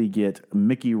 25, we get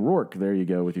Mickey Rourke. There you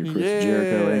go with your Chris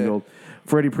Jericho angle.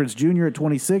 Freddie Prinze Jr. at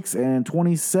 26. And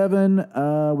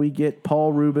 27, we get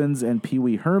Paul Rubens and Pee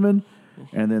Wee Herman.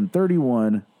 And then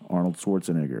 31, Arnold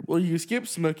Schwarzenegger. Well, you skip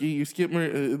Snooki. You skip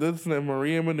that's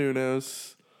Maria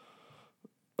Menounos.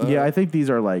 Yeah, I think these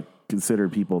are like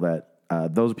considered people that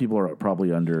those people are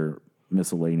probably under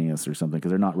miscellaneous or something because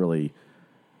they're not really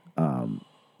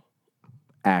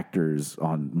actors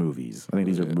on movies. I think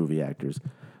these are movie actors.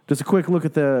 Just a quick look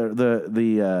at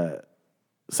the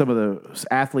some of the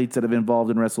athletes that have been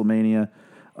involved in WrestleMania.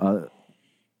 We're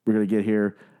gonna get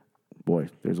here. Boy,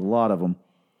 there's a lot of them.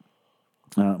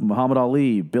 Muhammad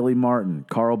Ali, Billy Martin,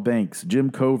 Carl Banks, Jim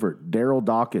Covert, Daryl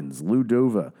Dawkins, Lou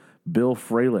Dova, Bill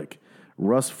Fralick,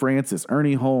 Russ Francis,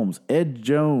 Ernie Holmes, Ed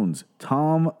Jones,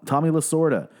 Tommy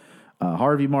Lasorda,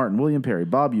 Harvey Martin, William Perry,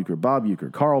 Bob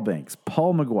Uecker, Carl Banks,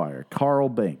 Paul McGuire, Carl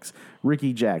Banks,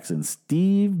 Ricky Jackson,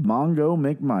 Steve Mongo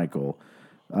McMichael.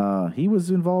 He was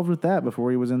involved with that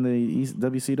before he was in the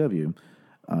WCW,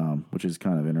 which is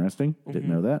kind of interesting. Didn't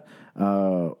know that.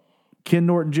 Ken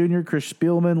Norton Jr., Chris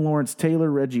Spielman, Lawrence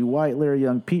Taylor, Reggie White, Larry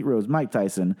Young, Pete Rose, Mike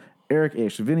Tyson, Eric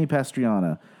Ish, Vinny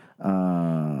Pastrana,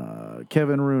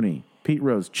 Kevin Rooney, Pete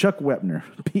Rose, Chuck Wepner,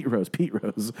 Pete Rose,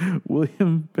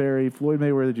 William Perry, Floyd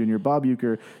Mayweather Jr., Bob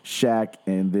Uecker, Shaq,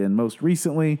 and then most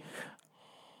recently,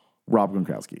 Rob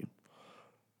Gronkowski.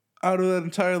 Out of that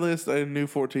entire list, I knew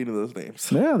 14 of those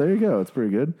names. Yeah, there you go. It's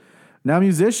pretty good. Now,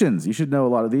 musicians. You should know a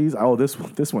lot of these. Oh, this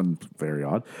one, very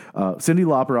odd. Cyndi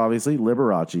Lauper, obviously,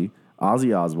 Liberace,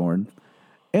 Ozzy Osbourne,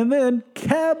 and then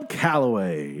Cab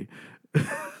Calloway.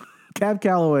 Cab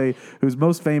Calloway, who's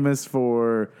most famous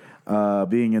for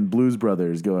being in Blues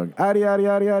Brothers, going "Addy addy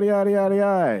addy addy addy addy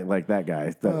addy," like that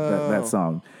guy, that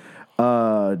song.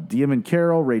 Diamond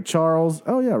Carroll, Ray Charles.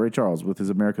 Oh yeah, Ray Charles with his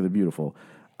 "America the Beautiful."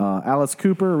 Alice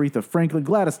Cooper, Aretha Franklin,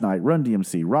 Gladys Knight, Run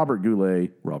DMC, Robert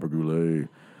Goulet,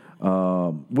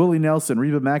 Willie Nelson,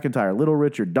 Reba McEntire, Little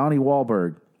Richard, Donnie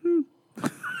Wahlberg,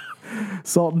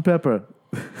 Salt and Pepper,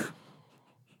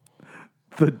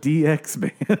 the DX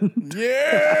Band.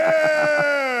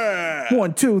 Yeah!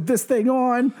 1, 2, this thing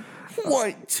on.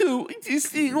 1, 2, this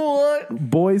thing on.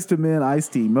 Boys to Men,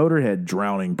 Ice-T, Motorhead,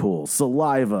 Drowning Pool,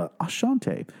 Saliva,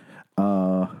 Ashanti.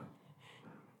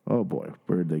 Oh boy,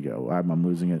 where'd they go? I'm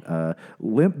losing it.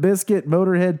 Limp Bizkit,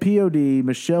 Motorhead, POD,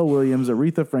 Michelle Williams,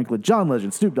 Aretha Franklin, John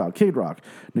Legend, Snoop Dogg, Kid Rock,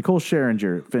 Nicole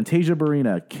Scherzinger, Fantasia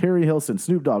Barrina, Carrie Hilson,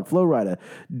 Snoop Dogg, Flo Rida,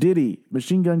 Diddy,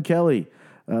 Machine Gun Kelly,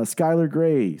 Skylar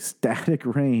Grey, Static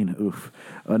Rain,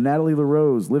 Natalie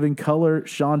LaRose, Living Color,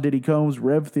 Sean Diddy Combs,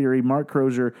 Rev Theory, Mark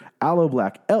Crozier, Aloe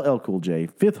Black, LL Cool J,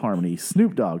 Fifth Harmony,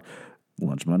 Snoop Dogg,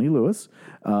 Lunch Money Lewis,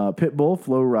 Pitbull,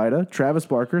 Flo Rida, Travis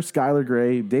Barker, Skylar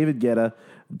Grey, David Guetta,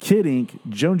 Kid Ink,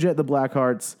 Joan Jett the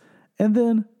Blackhearts, and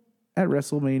then at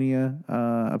WrestleMania,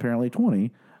 apparently 20,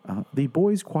 the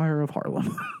Boys Choir of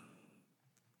Harlem.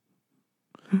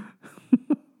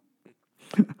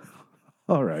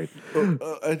 All right.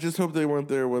 I just hope they weren't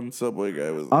there when Subway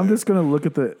guy was there. I'm just going to look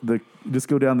at the just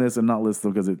go down this and not list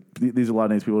them because these are a lot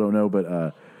of names people don't know,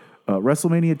 but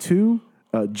WrestleMania 2,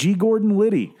 G. Gordon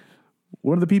Liddy,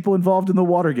 one of the people involved in the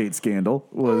Watergate scandal,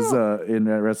 was in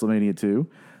WrestleMania 2.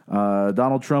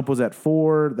 Donald Trump was at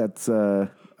 4. That's, I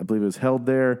believe it was held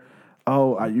there.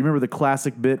 Oh, you remember the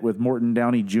classic bit with Morton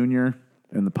Downey Jr.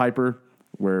 and the Piper,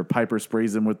 where Piper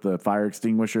sprays him with the fire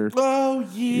extinguisher? Oh,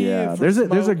 yeah. There's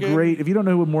a great, if you don't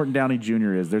know who Morton Downey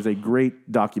Jr. is, there's a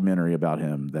great documentary about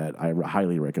him that I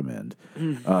highly recommend.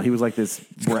 He was like this.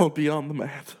 It's called Beyond the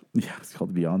Mat. Yeah, it's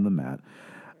called Beyond the Mat.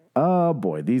 Oh,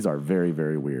 boy, these are very,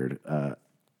 very weird.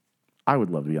 I would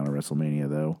love to be on a WrestleMania,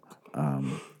 though.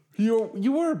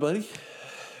 You were, buddy.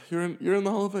 You're in the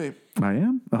Hall of Fame. I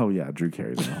am? Oh, yeah, Drew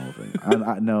Carey's in the Hall of Fame.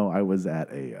 No, I was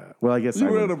at a, well, I guess you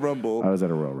were at a Rumble. I was at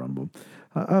a Royal Rumble.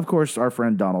 Of course, our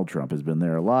friend Donald Trump has been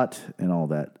there a lot and all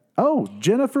that. Oh,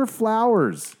 Jennifer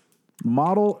Flowers,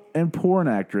 model and porn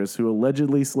actress who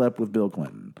allegedly slept with Bill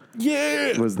Clinton.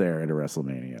 Yeah. Was there at a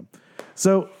WrestleMania.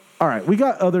 So, all right, we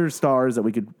got other stars that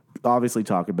we could obviously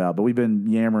talk about, but we've been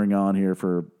yammering on here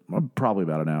for probably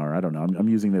about an hour. I don't know. I'm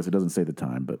using this. It doesn't say the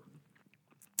time, but.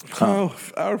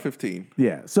 Hour 15.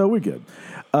 Yeah, so we're good.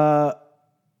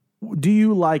 Do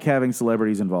you like having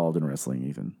celebrities involved in wrestling,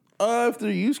 Ethan? If they're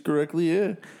used correctly,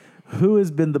 yeah. Who has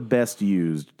been the best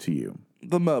used to you?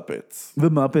 The Muppets.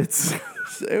 The Muppets.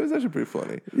 It was actually pretty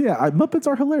funny. Yeah, Muppets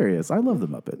are hilarious. I love the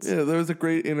Muppets. Yeah, there was a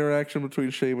great interaction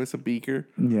between Sheamus and Beaker.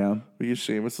 Yeah. Because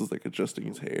Sheamus was like adjusting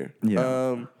his hair.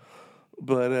 Yeah.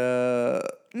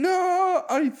 No,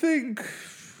 I think...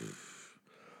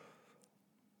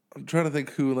 I'm trying to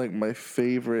think who like my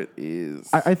favorite is.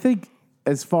 I think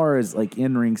as far as like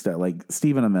in-ring stuff, like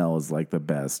Stephen Amell is like the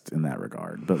best in that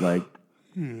regard. But like...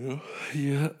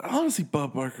 Yeah. Honestly,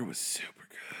 Bob Barker was super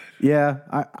good. Yeah.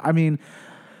 I mean,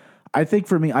 I think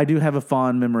for me, I do have a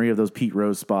fond memory of those Pete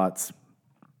Rose spots.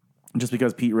 Just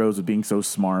because Pete Rose was being so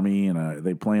smarmy and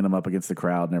they playing him up against the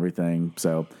crowd and everything.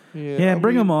 So,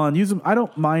 bring him on. Use him. I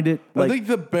don't mind it. I think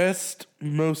the best,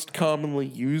 most commonly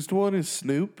used one is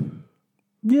Snoop.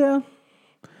 Yeah.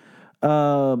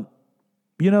 People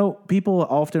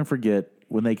often forget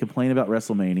when they complain about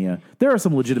WrestleMania. There are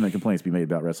some legitimate complaints to be made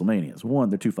about WrestleManias. One,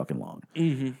 they're too fucking long.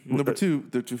 Mm-hmm. Number two,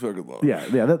 they're too fucking long. Yeah.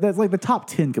 That's like the top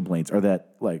 10 complaints are that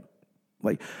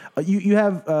you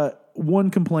have one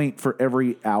complaint for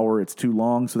every hour it's too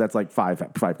long, so that's like five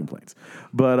complaints.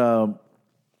 But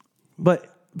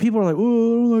people are like, oh,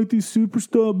 I don't like these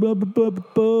superstars, blah, blah, blah, blah,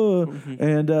 blah. Mm-hmm.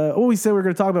 And we said we were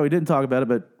going to talk about it. We didn't talk about it,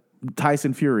 but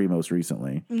Tyson Fury most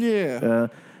recently. Yeah.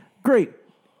 Great.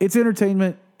 It's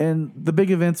entertainment, and the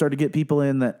big events are to get people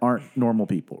in that aren't normal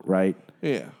people, right?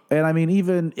 Yeah. And I mean,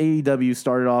 even AEW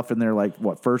started off in their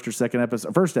first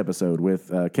episode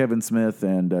with Kevin Smith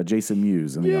and Jason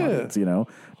Mewes in the audience.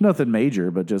 Nothing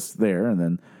major, but just there, and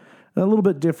then a little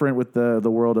bit different with the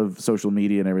world of social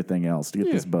media and everything else to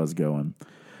get this buzz going.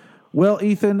 Well,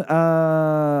 Ethan,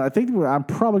 I think I'm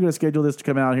probably going to schedule this to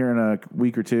come out here in a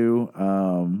week or two.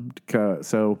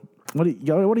 So, what do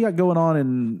you got going on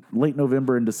in late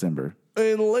November and December?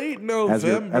 In late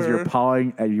November,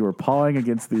 as you were pawing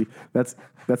against that's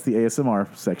the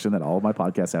ASMR section that all of my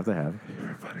podcasts have to have.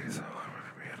 Everybody, so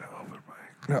we had an open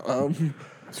mic.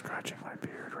 I'm scratching my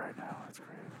beard right now. That's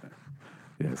great.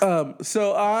 Yes.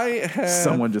 So I had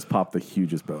someone just popped the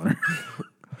hugest boner.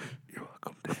 You're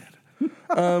welcome, Dad.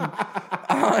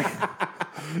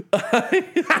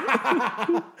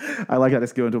 I like how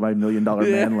this go into my $1 million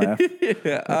man laugh.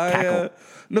 Yeah,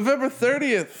 November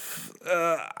 30th.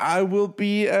 I will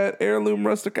be at Heirloom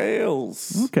Rustic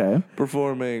Ales. Okay.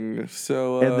 Performing.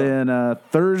 So and then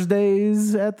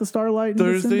Thursdays at the Starlight.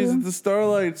 Thursdays at the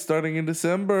Starlight starting in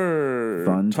December.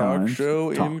 Fun Talk times.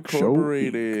 Show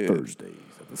Incorporated. Thursdays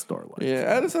at the Starlight. Yeah,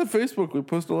 add us on Facebook. We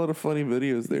post a lot of funny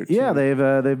videos there too. Yeah,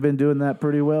 they've been doing that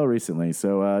pretty well recently.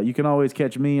 So you can always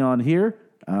catch me on here,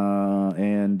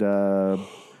 and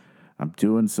I'm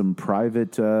doing some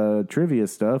private trivia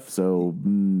stuff. So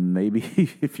maybe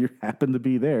if you happen to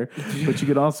be there, but you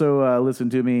can also listen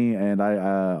to me and I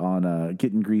on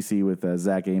Getting Greasy with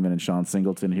Zach Amon and Sean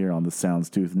Singleton here on the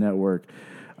Soundstooth Network.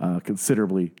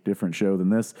 Considerably different show than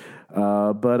this,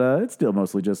 but it's still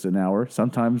mostly just an hour,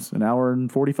 sometimes an hour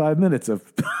and 45 minutes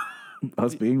of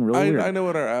us being really weird. I know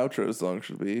what our outro song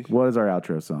should be. What is our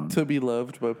outro song? To Be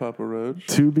Loved by Papa Roach.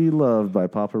 To Be Loved by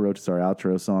Papa Roach is our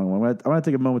outro song. I'm going to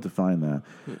take a moment to find that.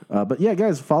 But yeah,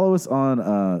 guys, follow us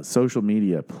on social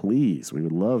media, please. We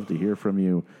would love to hear from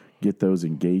you. Get those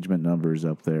engagement numbers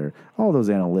up there. All those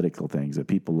analytical things that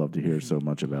people love to hear so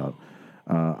much about.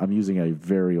 I'm using a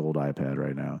very old iPad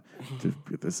right now to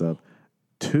get this up.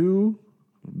 To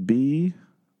be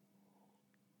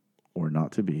or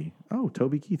not to be. Oh,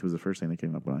 Toby Keith was the first thing that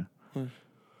came up when I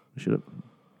should have.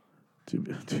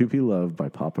 To Be Loved by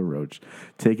Papa Roach.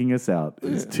 Taking us out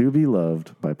is To Be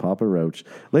Loved by Papa Roach.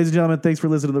 Ladies and gentlemen, thanks for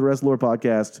listening to the Wrestlore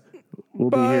Podcast. We'll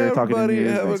be here talking to you.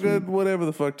 Have a good whatever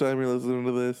the fuck time you're listening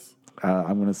to this.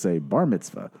 I'm going to say bar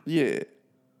mitzvah. Yeah.